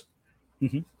works,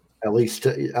 at least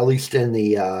in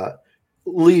the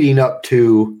leading up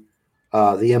to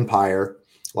the Empire.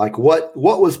 Like what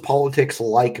was politics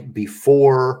like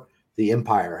before the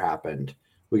Empire happened?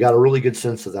 We got a really good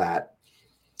sense of that.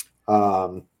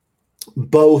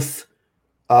 Both,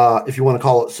 if you want to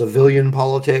call it civilian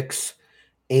politics,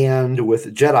 and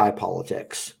with Jedi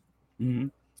politics.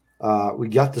 We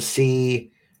got to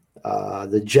see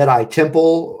the Jedi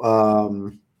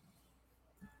Temple,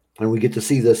 and we get to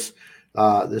see this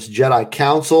Jedi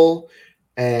Council,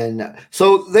 and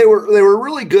so they were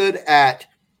really good at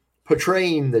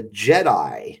portraying the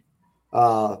Jedi,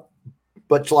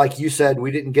 but like you said,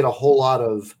 we didn't get a whole lot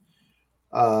of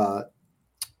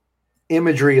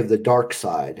imagery of the dark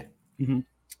side.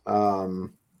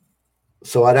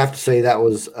 So I'd have to say that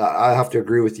was I have to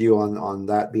agree with you on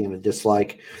that being a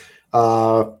dislike.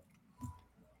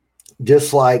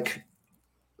 Dislike,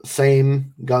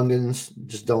 same Gungans,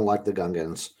 just don't like the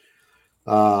Gungans.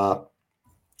 I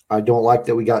don't like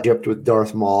that we got gypped with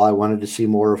Darth Maul. I wanted to see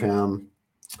more of him.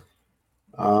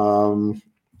 I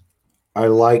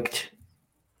liked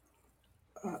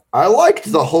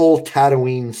the whole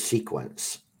Tatooine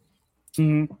sequence.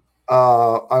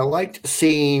 I liked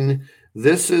seeing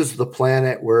this is the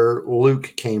planet where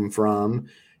Luke came from.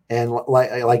 And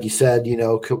like you said,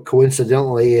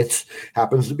 coincidentally, it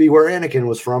happens to be where Anakin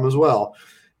was from as well.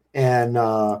 And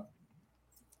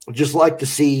just like to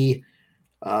see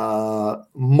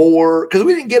more, because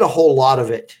we didn't get a whole lot of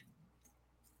it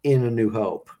in A New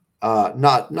Hope.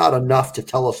 Not enough to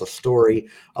tell us a story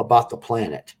about the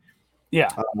planet. Yeah.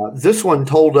 This one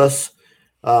told us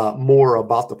more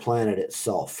about the planet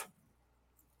itself.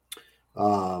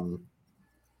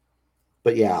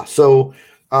 But yeah, so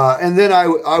and then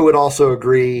I would also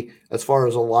agree as far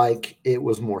as it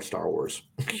was more Star Wars.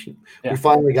 We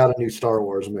finally got a new Star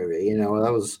Wars movie.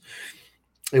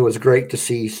 It was great to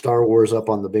see Star Wars up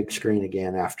on the big screen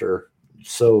again after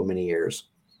so many years.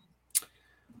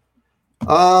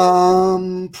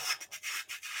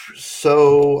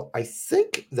 So I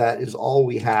think that is all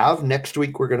we have. Next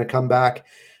week we're going to come back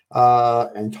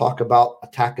and talk about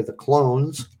Attack of the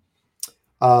Clones.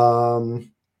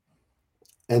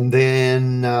 And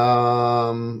then,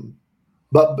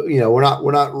 but we're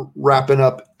not wrapping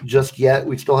up just yet.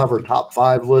 We still have our top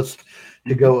 5 list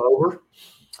to go over,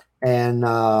 and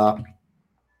our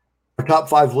top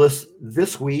 5 list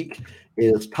this week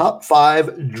is top 5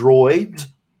 droids.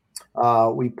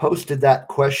 We posted that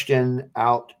question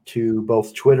out to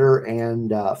both Twitter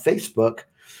and Facebook,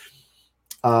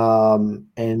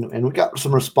 and we got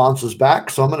some responses back.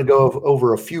 So I'm going to go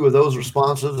over a few of those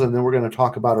responses, and then we're going to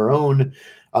talk about our own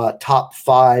top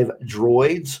 5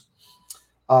 droids.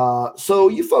 So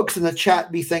you folks in the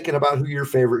chat be thinking about who your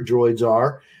favorite droids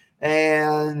are.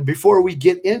 And before we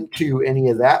get into any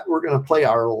of that, we're going to play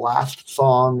our last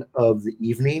song of the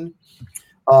evening.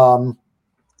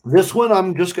 This one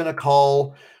I'm just going to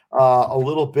call a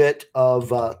little bit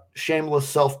of shameless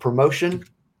self-promotion.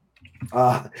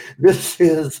 This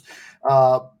is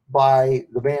by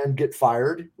the band Get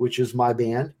Fired, which is my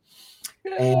band.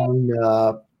 And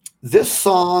This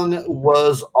song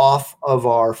was off of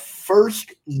our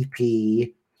first EP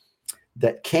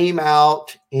that came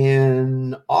out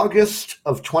in August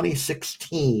of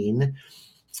 2016.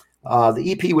 The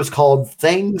EP was called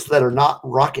Things That Are Not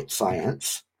Rocket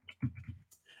Science.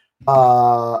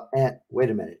 And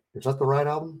wait a minute, is that the right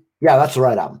album? Yeah, that's the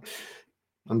right album.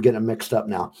 I'm getting it mixed up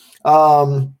now.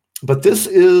 But this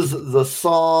is the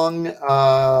song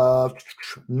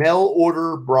Mail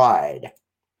Order Bride.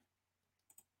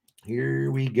 Here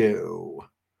we go.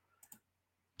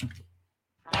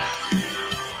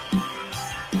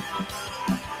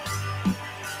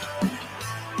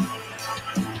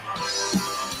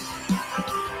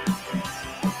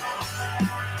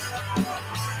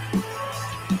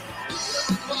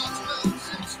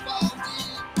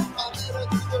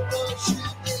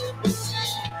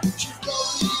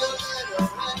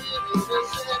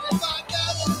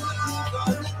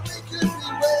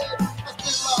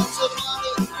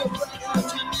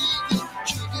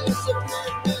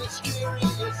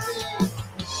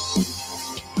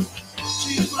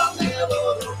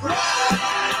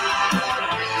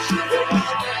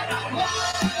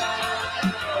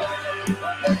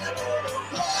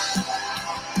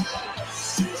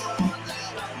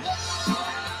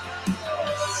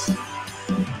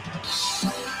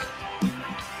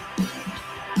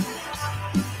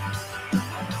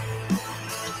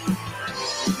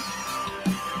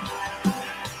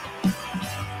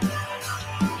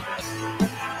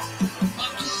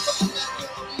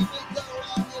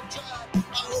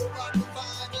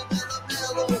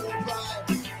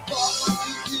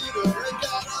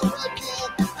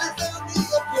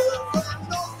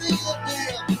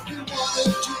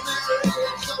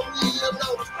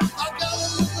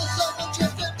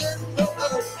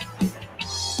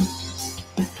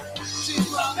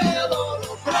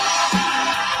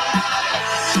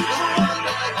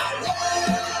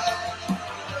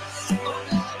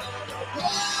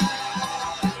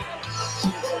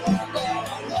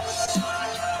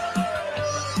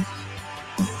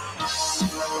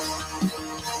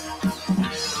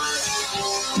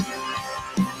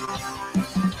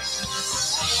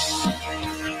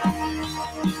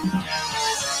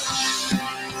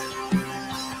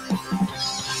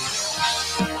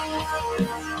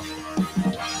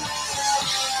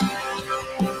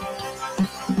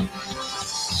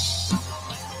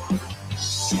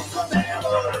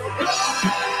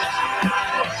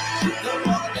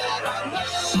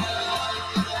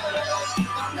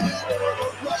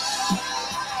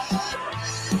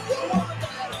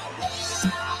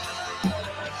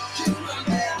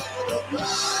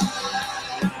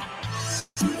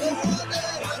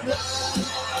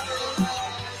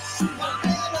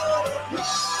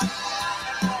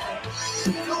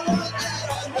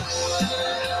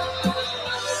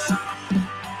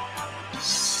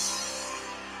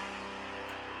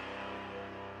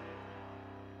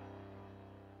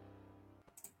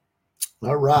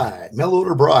 All right. Mail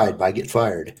Order Bride by Get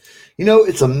Fired. You know,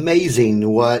 it's amazing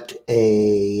what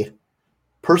a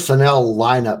personnel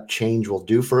lineup change will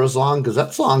do for a song, because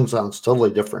that song sounds totally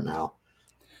different now.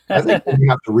 I think we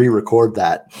have to re-record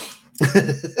that.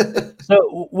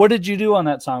 So, what did you do on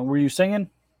that song? Were you singing?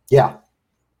 Yeah.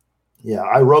 Yeah,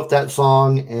 I wrote that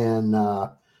song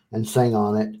and sang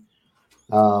on it.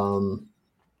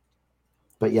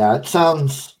 But yeah, it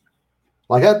sounds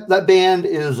like that band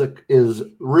is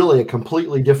really a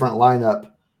completely different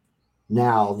lineup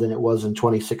now than it was in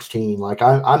 2016. Like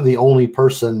I'm the only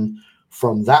person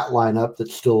from that lineup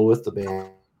that's still with the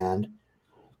band.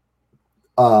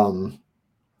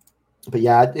 But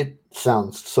yeah, it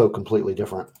sounds so completely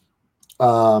different.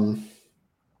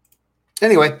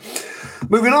 Anyway,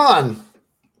 moving on.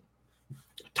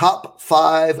 Top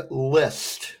 5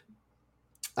 list.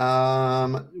 We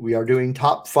are doing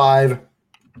top 5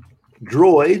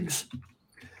 droids.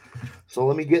 So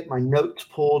let me get my notes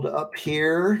pulled up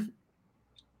here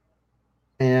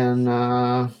and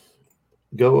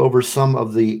go over some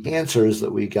of the answers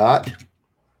that we got.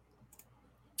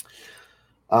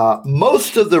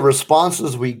 Most of the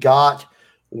responses we got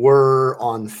were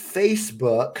on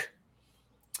Facebook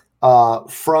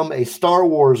from a Star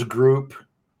Wars group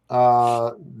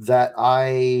that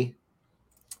I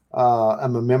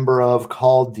am a member of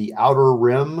called the Outer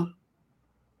Rim.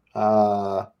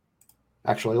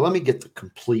 Actually, let me get the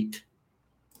complete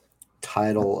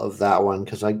title of that one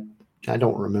because I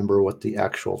don't remember what the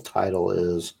actual title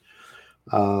is.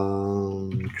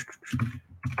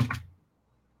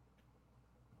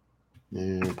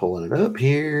 And pulling it up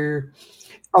here.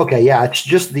 Okay, yeah, it's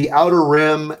just the Outer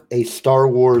Rim, a Star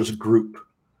Wars group.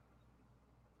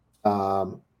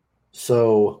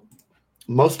 So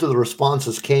most of the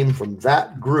responses came from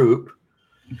that group.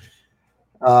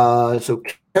 So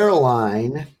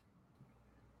Caroline,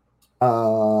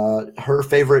 her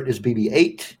favorite is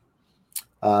BB-8.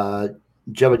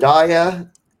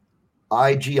 Jebediah,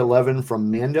 IG-11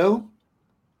 from Mando.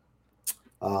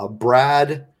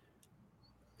 Brad,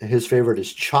 his favorite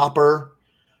is Chopper.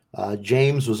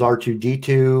 James was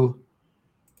R2-D2.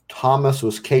 Thomas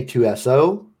was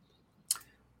K2SO.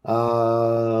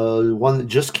 One that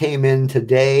just came in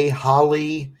today,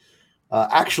 Holly,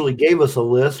 actually gave us a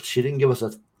list. She didn't give us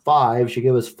a 5. She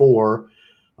gave us 4.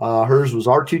 Hers was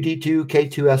R2-D2,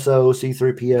 K2SO,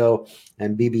 C3PO,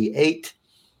 and BB-8.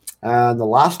 And the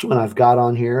last one I've got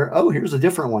on here, here's a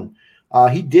different one.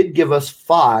 He did give us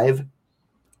 5.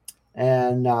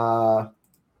 And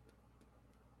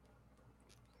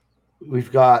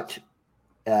we've got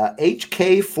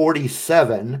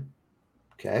HK47,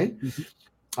 okay,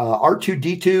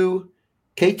 R2-D2,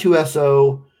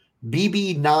 K2SO,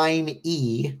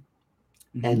 BB9E,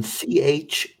 and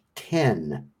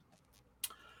CH10.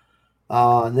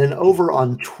 And then over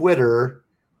on Twitter,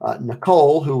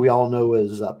 Nicole, who we all know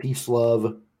as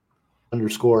PeaceLove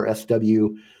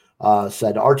 _SW,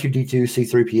 said R2-D2,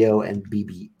 C3PO, and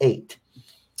BB-8.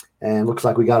 And looks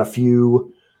like we got a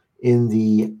few in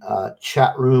the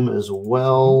chat room as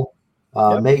well.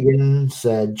 Megan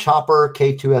said Chopper,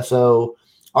 K2SO,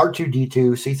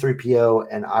 R2-D2, C3PO,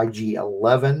 and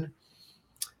IG-11.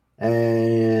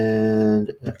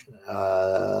 And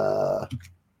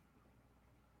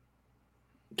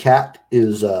Kat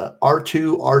is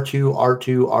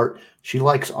R2. She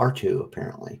likes R2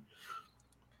 apparently.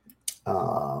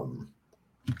 All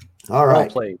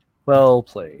right. Well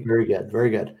played. Very good.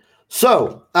 Very good.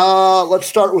 So let's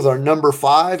start with our number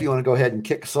 5. You want to go ahead and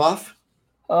kick us off?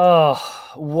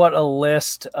 Oh, what a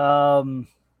list.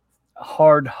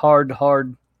 Hard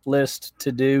list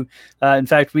to do. In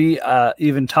fact, we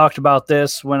even talked about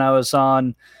this when I was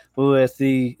on with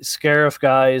the Scarif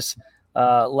guys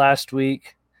last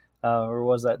week. Or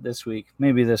was that this week?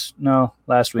 Maybe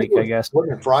last week, I guess.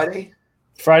 Wasn't it Friday?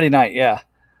 Friday night, yeah.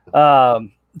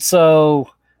 And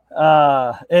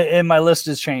my list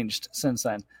has changed since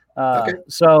then. Okay.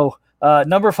 So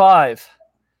number 5,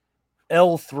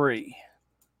 L3.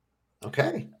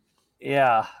 Okay.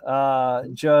 Yeah.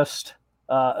 It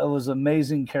was an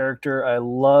amazing character. I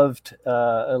loved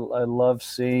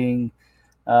seeing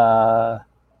the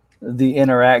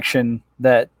interaction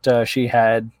that she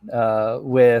had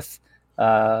with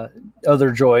other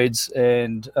droids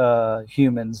and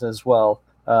humans as well.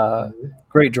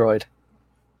 Great droid.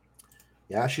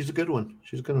 Yeah, she's a good one.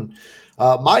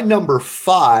 My number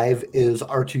 5 is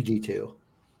R2-D2.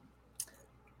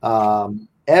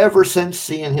 Ever since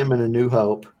seeing him in A New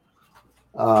Hope,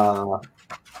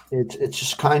 it's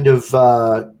just kind of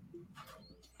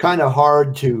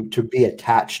hard to be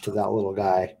attached to that little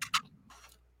guy,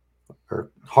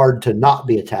 or hard to not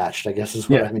be attached, I guess is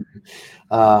what I mean.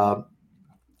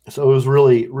 So it was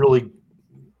really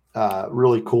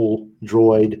cool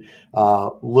droid,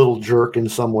 little jerk in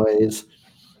some ways,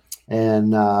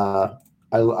 and I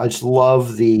just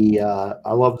love the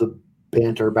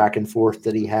banter back and forth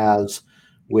that he has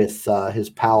with his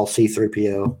pal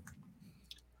C3PO.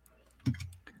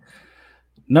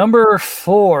 Number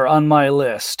 4 on my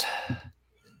list,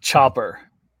 Chopper.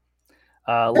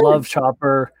 Love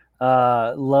Chopper.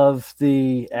 Love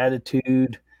the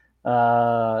attitude.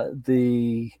 Just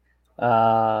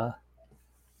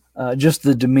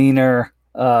the demeanor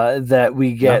that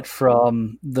we get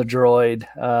from the droid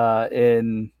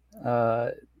in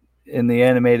the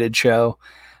animated show.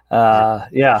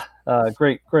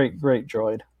 Great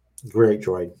droid. Great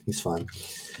droid. He's fun.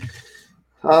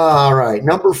 All right.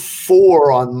 Number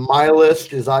 4 on my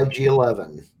list is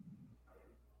IG-11.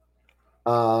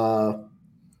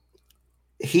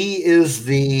 He is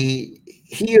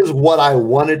what I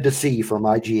wanted to see from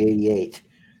IG-88.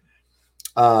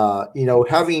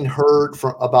 Having heard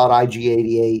about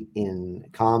IG-88 in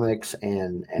comics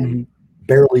and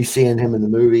barely seeing him in the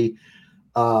movie,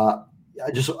 I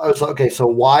was like, okay, so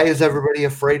why is everybody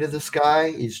afraid of this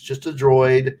guy? He's just a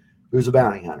droid who's a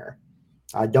bounty hunter.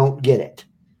 I don't get it.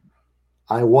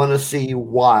 I want to see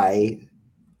why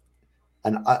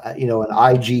an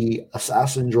IG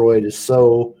assassin droid is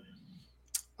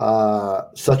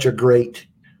such a great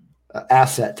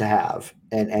asset to have,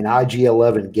 and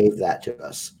IG-11 gave that to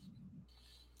us.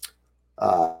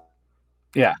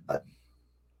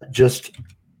 Just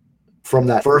from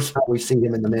that first time we see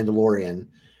him in The Mandalorian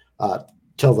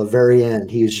till the very end,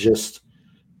 he was just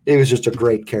a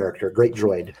great character, great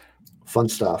droid. Fun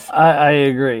stuff. I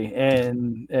agree.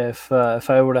 And if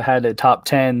I would have had a top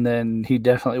 10, then he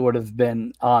definitely would have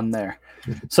been on there.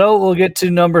 So we'll get to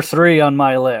number 3 on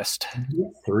my list.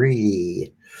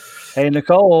 3. Hey,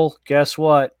 Nicole, guess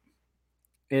what?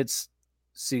 It's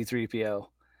C-3PO.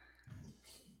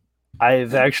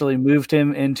 I've actually moved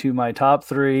him into my top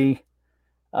 3.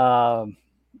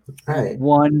 Right.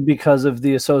 One, because of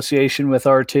the association with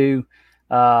R2,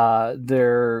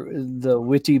 the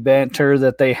witty banter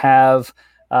that they have,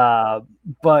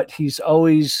 but he's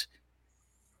always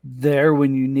there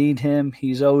when you need him.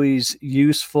 He's always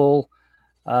useful,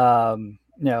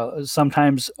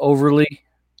 sometimes overly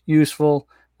useful,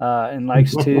 and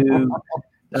likes to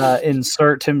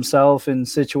insert himself in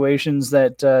situations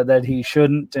that he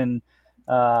shouldn't, and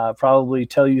probably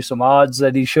tell you some odds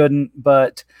that he shouldn't.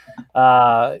 But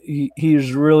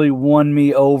he's really won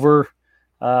me over.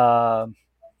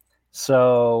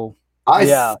 So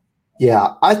I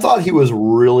thought he was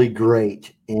really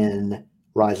great in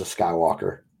Rise of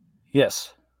Skywalker.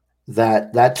 Yes,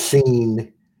 that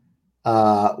scene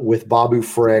with Babu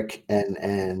Frick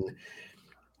and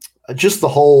just the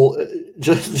whole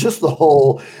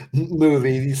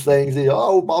movie. These things,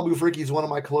 Babu Frick, he's one of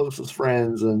my closest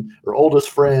friends or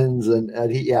oldest friends, and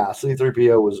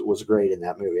C-3PO was great in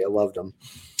that movie. I loved him.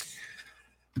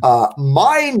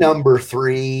 My number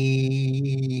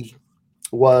 3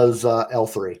 was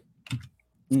L3.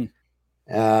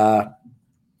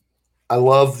 I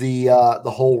love the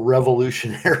whole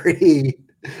revolutionary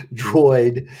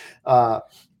droid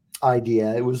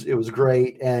idea. It was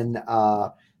great, and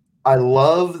I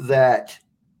love that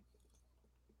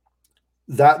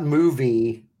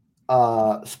movie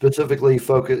specifically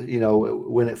focused.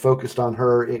 When it focused on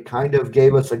her, it kind of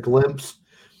gave us a glimpse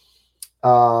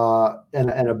and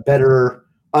a better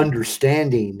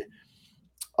understanding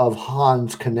of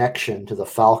Han's connection to the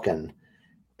Falcon,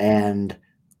 and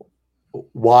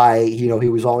why he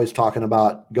was always talking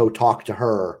about go talk to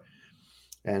her.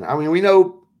 And I mean, we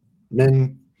know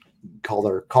men call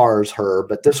their cars her,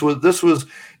 but this was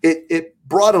it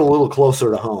brought it a little closer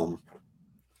to home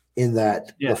in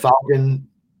that the Falcon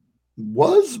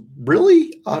was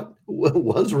really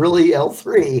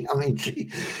L3. I mean,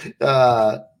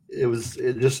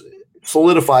 it just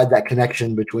solidified that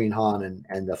connection between Han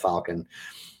and the Falcon,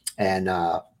 and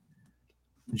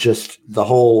just the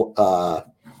whole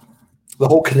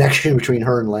connection between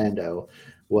her and Lando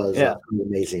was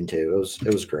amazing too.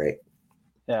 It was great.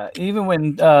 Yeah, even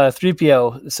when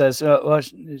 3PO says, well,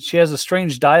 she has a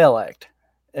strange dialect,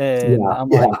 and I'm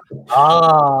like,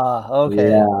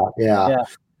 okay, yeah.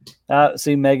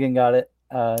 See, Megan got it.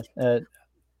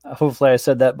 Hopefully, I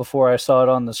said that before I saw it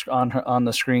on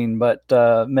the screen. But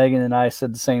Megan and I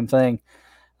said the same thing.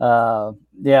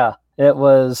 It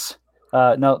was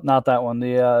no, not that one.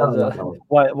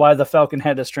 Why the Falcon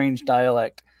had a strange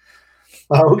dialect.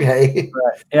 Okay.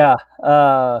 Yeah.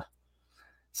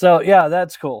 So yeah,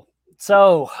 that's cool.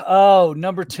 So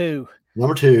number 2.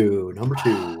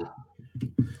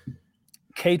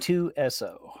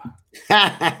 K2SO.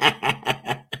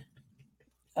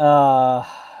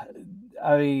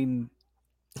 I mean,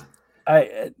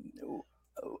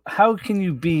 how can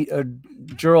you beat a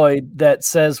droid that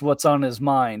says what's on his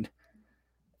mind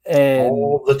and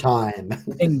all the time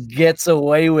and gets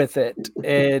away with it?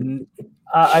 And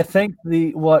I think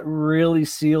what really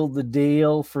sealed the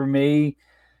deal for me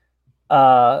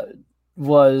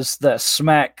was the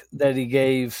smack that he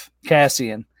gave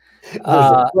Cassian. There's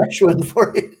a fresh one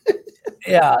for you.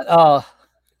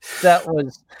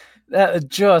 That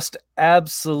just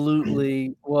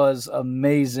absolutely was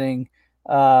amazing.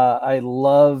 I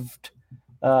loved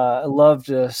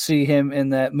to see him in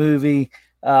that movie.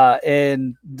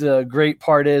 And the great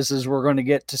part is we're going to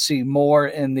get to see more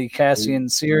in the Cassian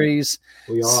series.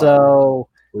 We are. So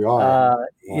we are.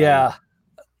 Yeah.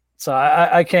 So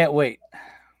I can't wait.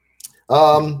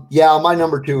 My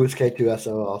number 2 is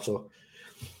K2SO also.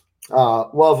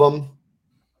 Love them.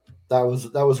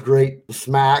 That was great.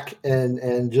 Smack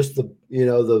and just the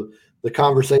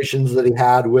conversations that he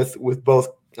had with both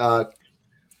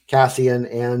Cassian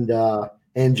and Jyn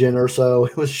Erso.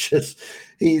 It was just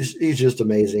he's just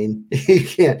amazing. He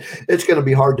can't. It's going to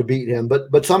be hard to beat him,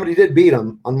 but somebody did beat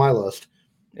him on my list.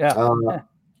 Yeah.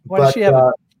 Why does she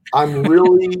have I'm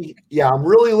really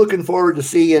looking forward to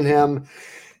seeing him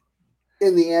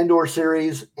in the Andor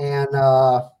series, and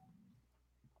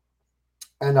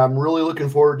I'm really looking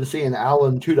forward to seeing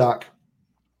Alan Tudyk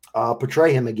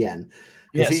portray him again,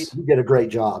 because he did a great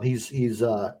job. He's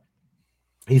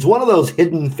one of those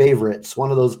hidden favorites, one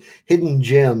of those hidden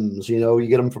gems. You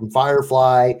get him from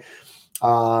Firefly.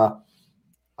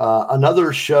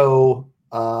 Another show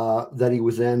that he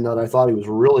was in that I thought he was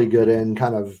really good in,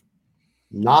 kind of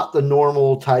not the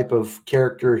normal type of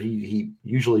character he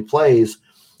usually plays,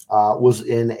 was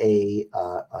in a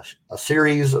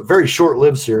series, a very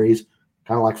short-lived series,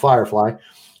 kind of like Firefly,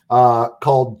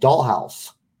 called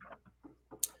Dollhouse.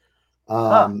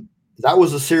 That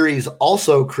was a series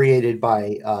also created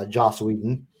by Joss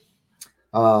Whedon,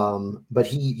 but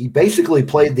he basically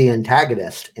played the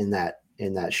antagonist in that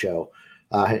show.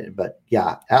 But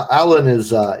yeah, Alan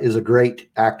is a great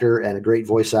actor and a great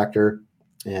voice actor,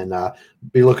 and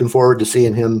be looking forward to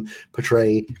seeing him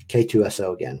portray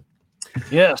K2SO again.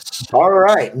 Yes. All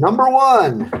right, number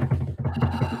 1,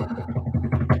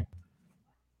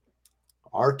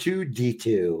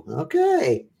 R2D2.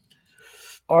 Okay.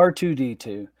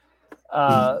 R2D2.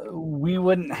 We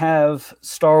wouldn't have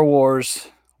Star Wars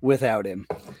without him.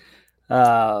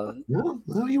 No,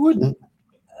 you wouldn't.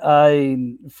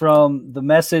 From the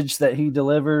message that he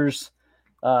delivers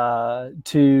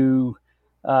to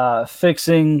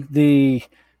fixing the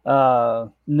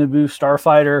Naboo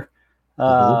starfighter,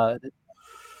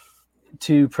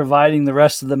 to providing the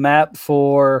rest of the map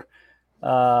for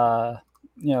to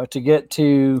get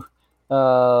to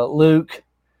Luke.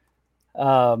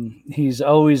 He's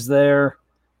always there.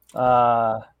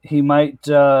 He might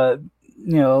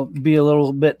be a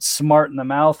little bit smart in the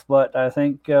mouth, but I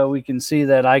think we can see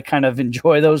that I kind of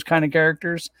enjoy those kind of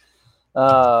characters.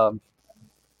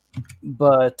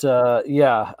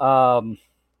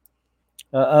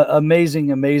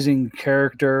 Amazing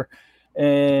character.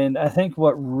 And I think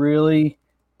what really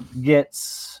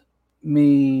gets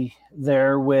me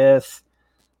there with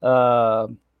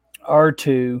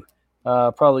R2,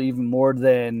 probably even more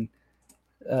than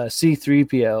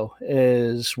C-3PO,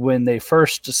 is when they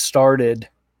first started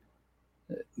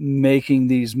making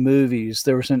these movies,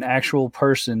 there was an actual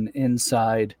person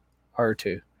inside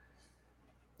R2.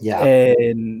 Yeah.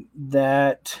 And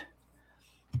that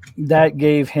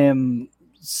gave him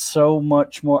so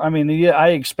much more. I mean, yeah, I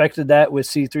expected that with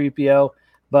C-3PO,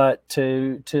 but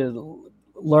to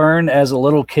learn as a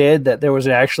little kid that there was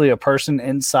actually a person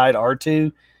inside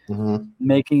R2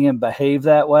 making him behave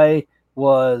that way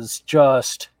was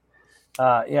just,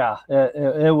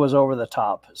 it was over the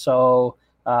top. So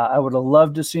I would have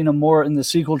loved to seen him more in the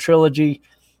sequel trilogy,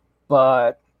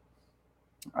 but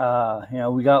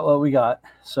we got what we got.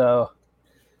 So,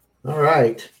 all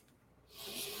right.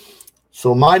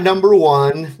 So my number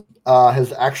 1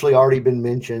 has actually already been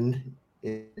mentioned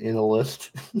in a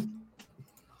list.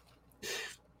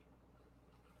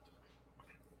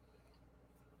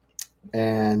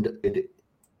 And it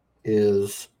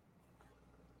is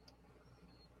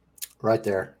right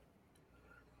there.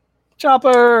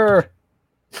 Chopper.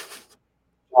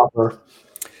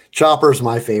 Chopper's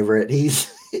my favorite. He's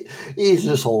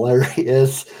just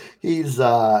hilarious. He's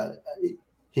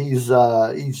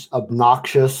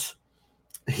obnoxious.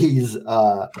 He's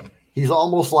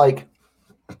almost like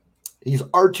he's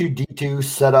R2D2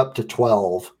 set up to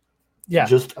 12. Yeah.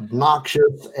 Just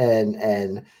obnoxious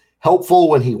and helpful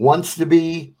when he wants to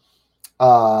be,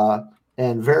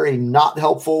 and very not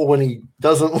helpful when he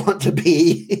doesn't want to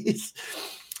be.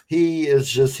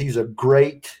 He's a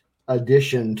great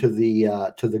addition to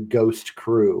the Ghost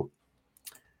crew.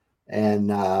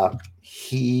 And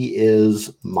he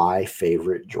is my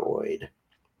favorite droid.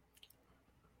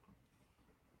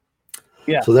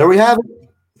 Yeah. So there we have it.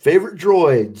 Favorite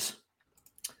droids.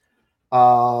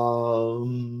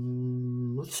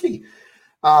 Let's see.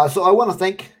 So I want to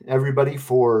thank everybody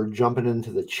for jumping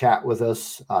into the chat with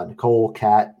us. Nicole,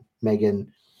 Kat,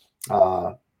 Megan,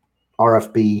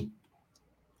 RFB,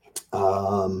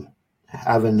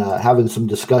 having some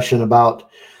discussion about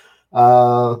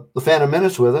the Phantom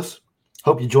Menace with us.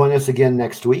 Hope you join us again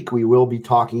next week. We will be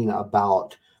talking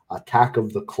about Attack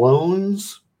of the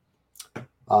Clones,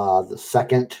 the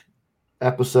second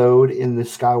episode in the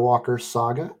Skywalker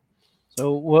saga.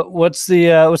 So what's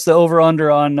the over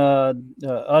under on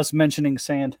us mentioning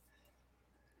sand?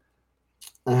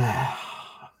 Let's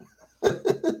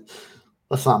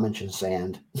not mention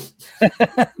sand.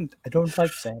 I don't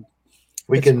like sand.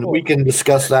 We can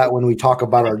discuss that when we talk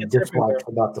about our dislikes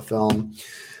about the film.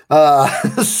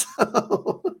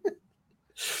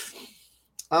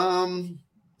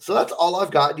 So that's all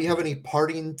I've got. Do you have any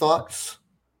parting thoughts?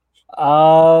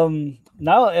 No.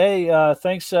 Hey,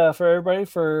 thanks for everybody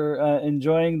for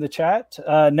enjoying the chat.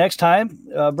 Next time,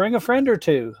 bring a friend or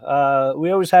two.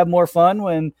 We always have more fun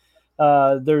when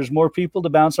there's more people to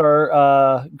bounce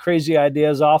our crazy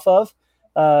ideas off of.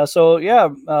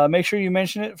 Make sure you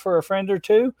mention it for a friend or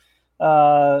two.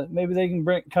 Maybe they can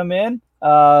come in.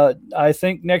 I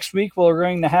think next week we're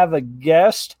going to have a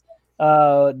guest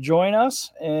join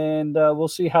us, and we'll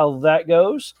see how that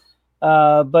goes.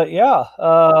 But yeah,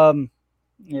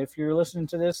 if you're listening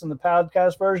to this in the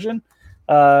podcast version,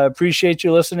 appreciate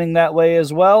you listening that way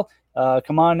as well.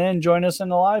 Come on in, join us in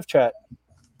the live chat.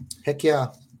 Heck yeah.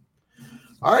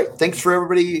 All right. Thanks for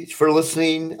everybody for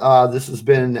listening. This has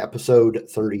been episode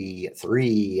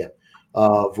 33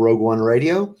 of Rogue One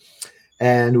Radio.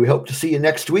 And we hope to see you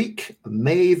next week.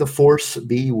 May the Force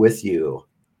be with you.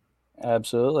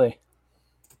 Absolutely.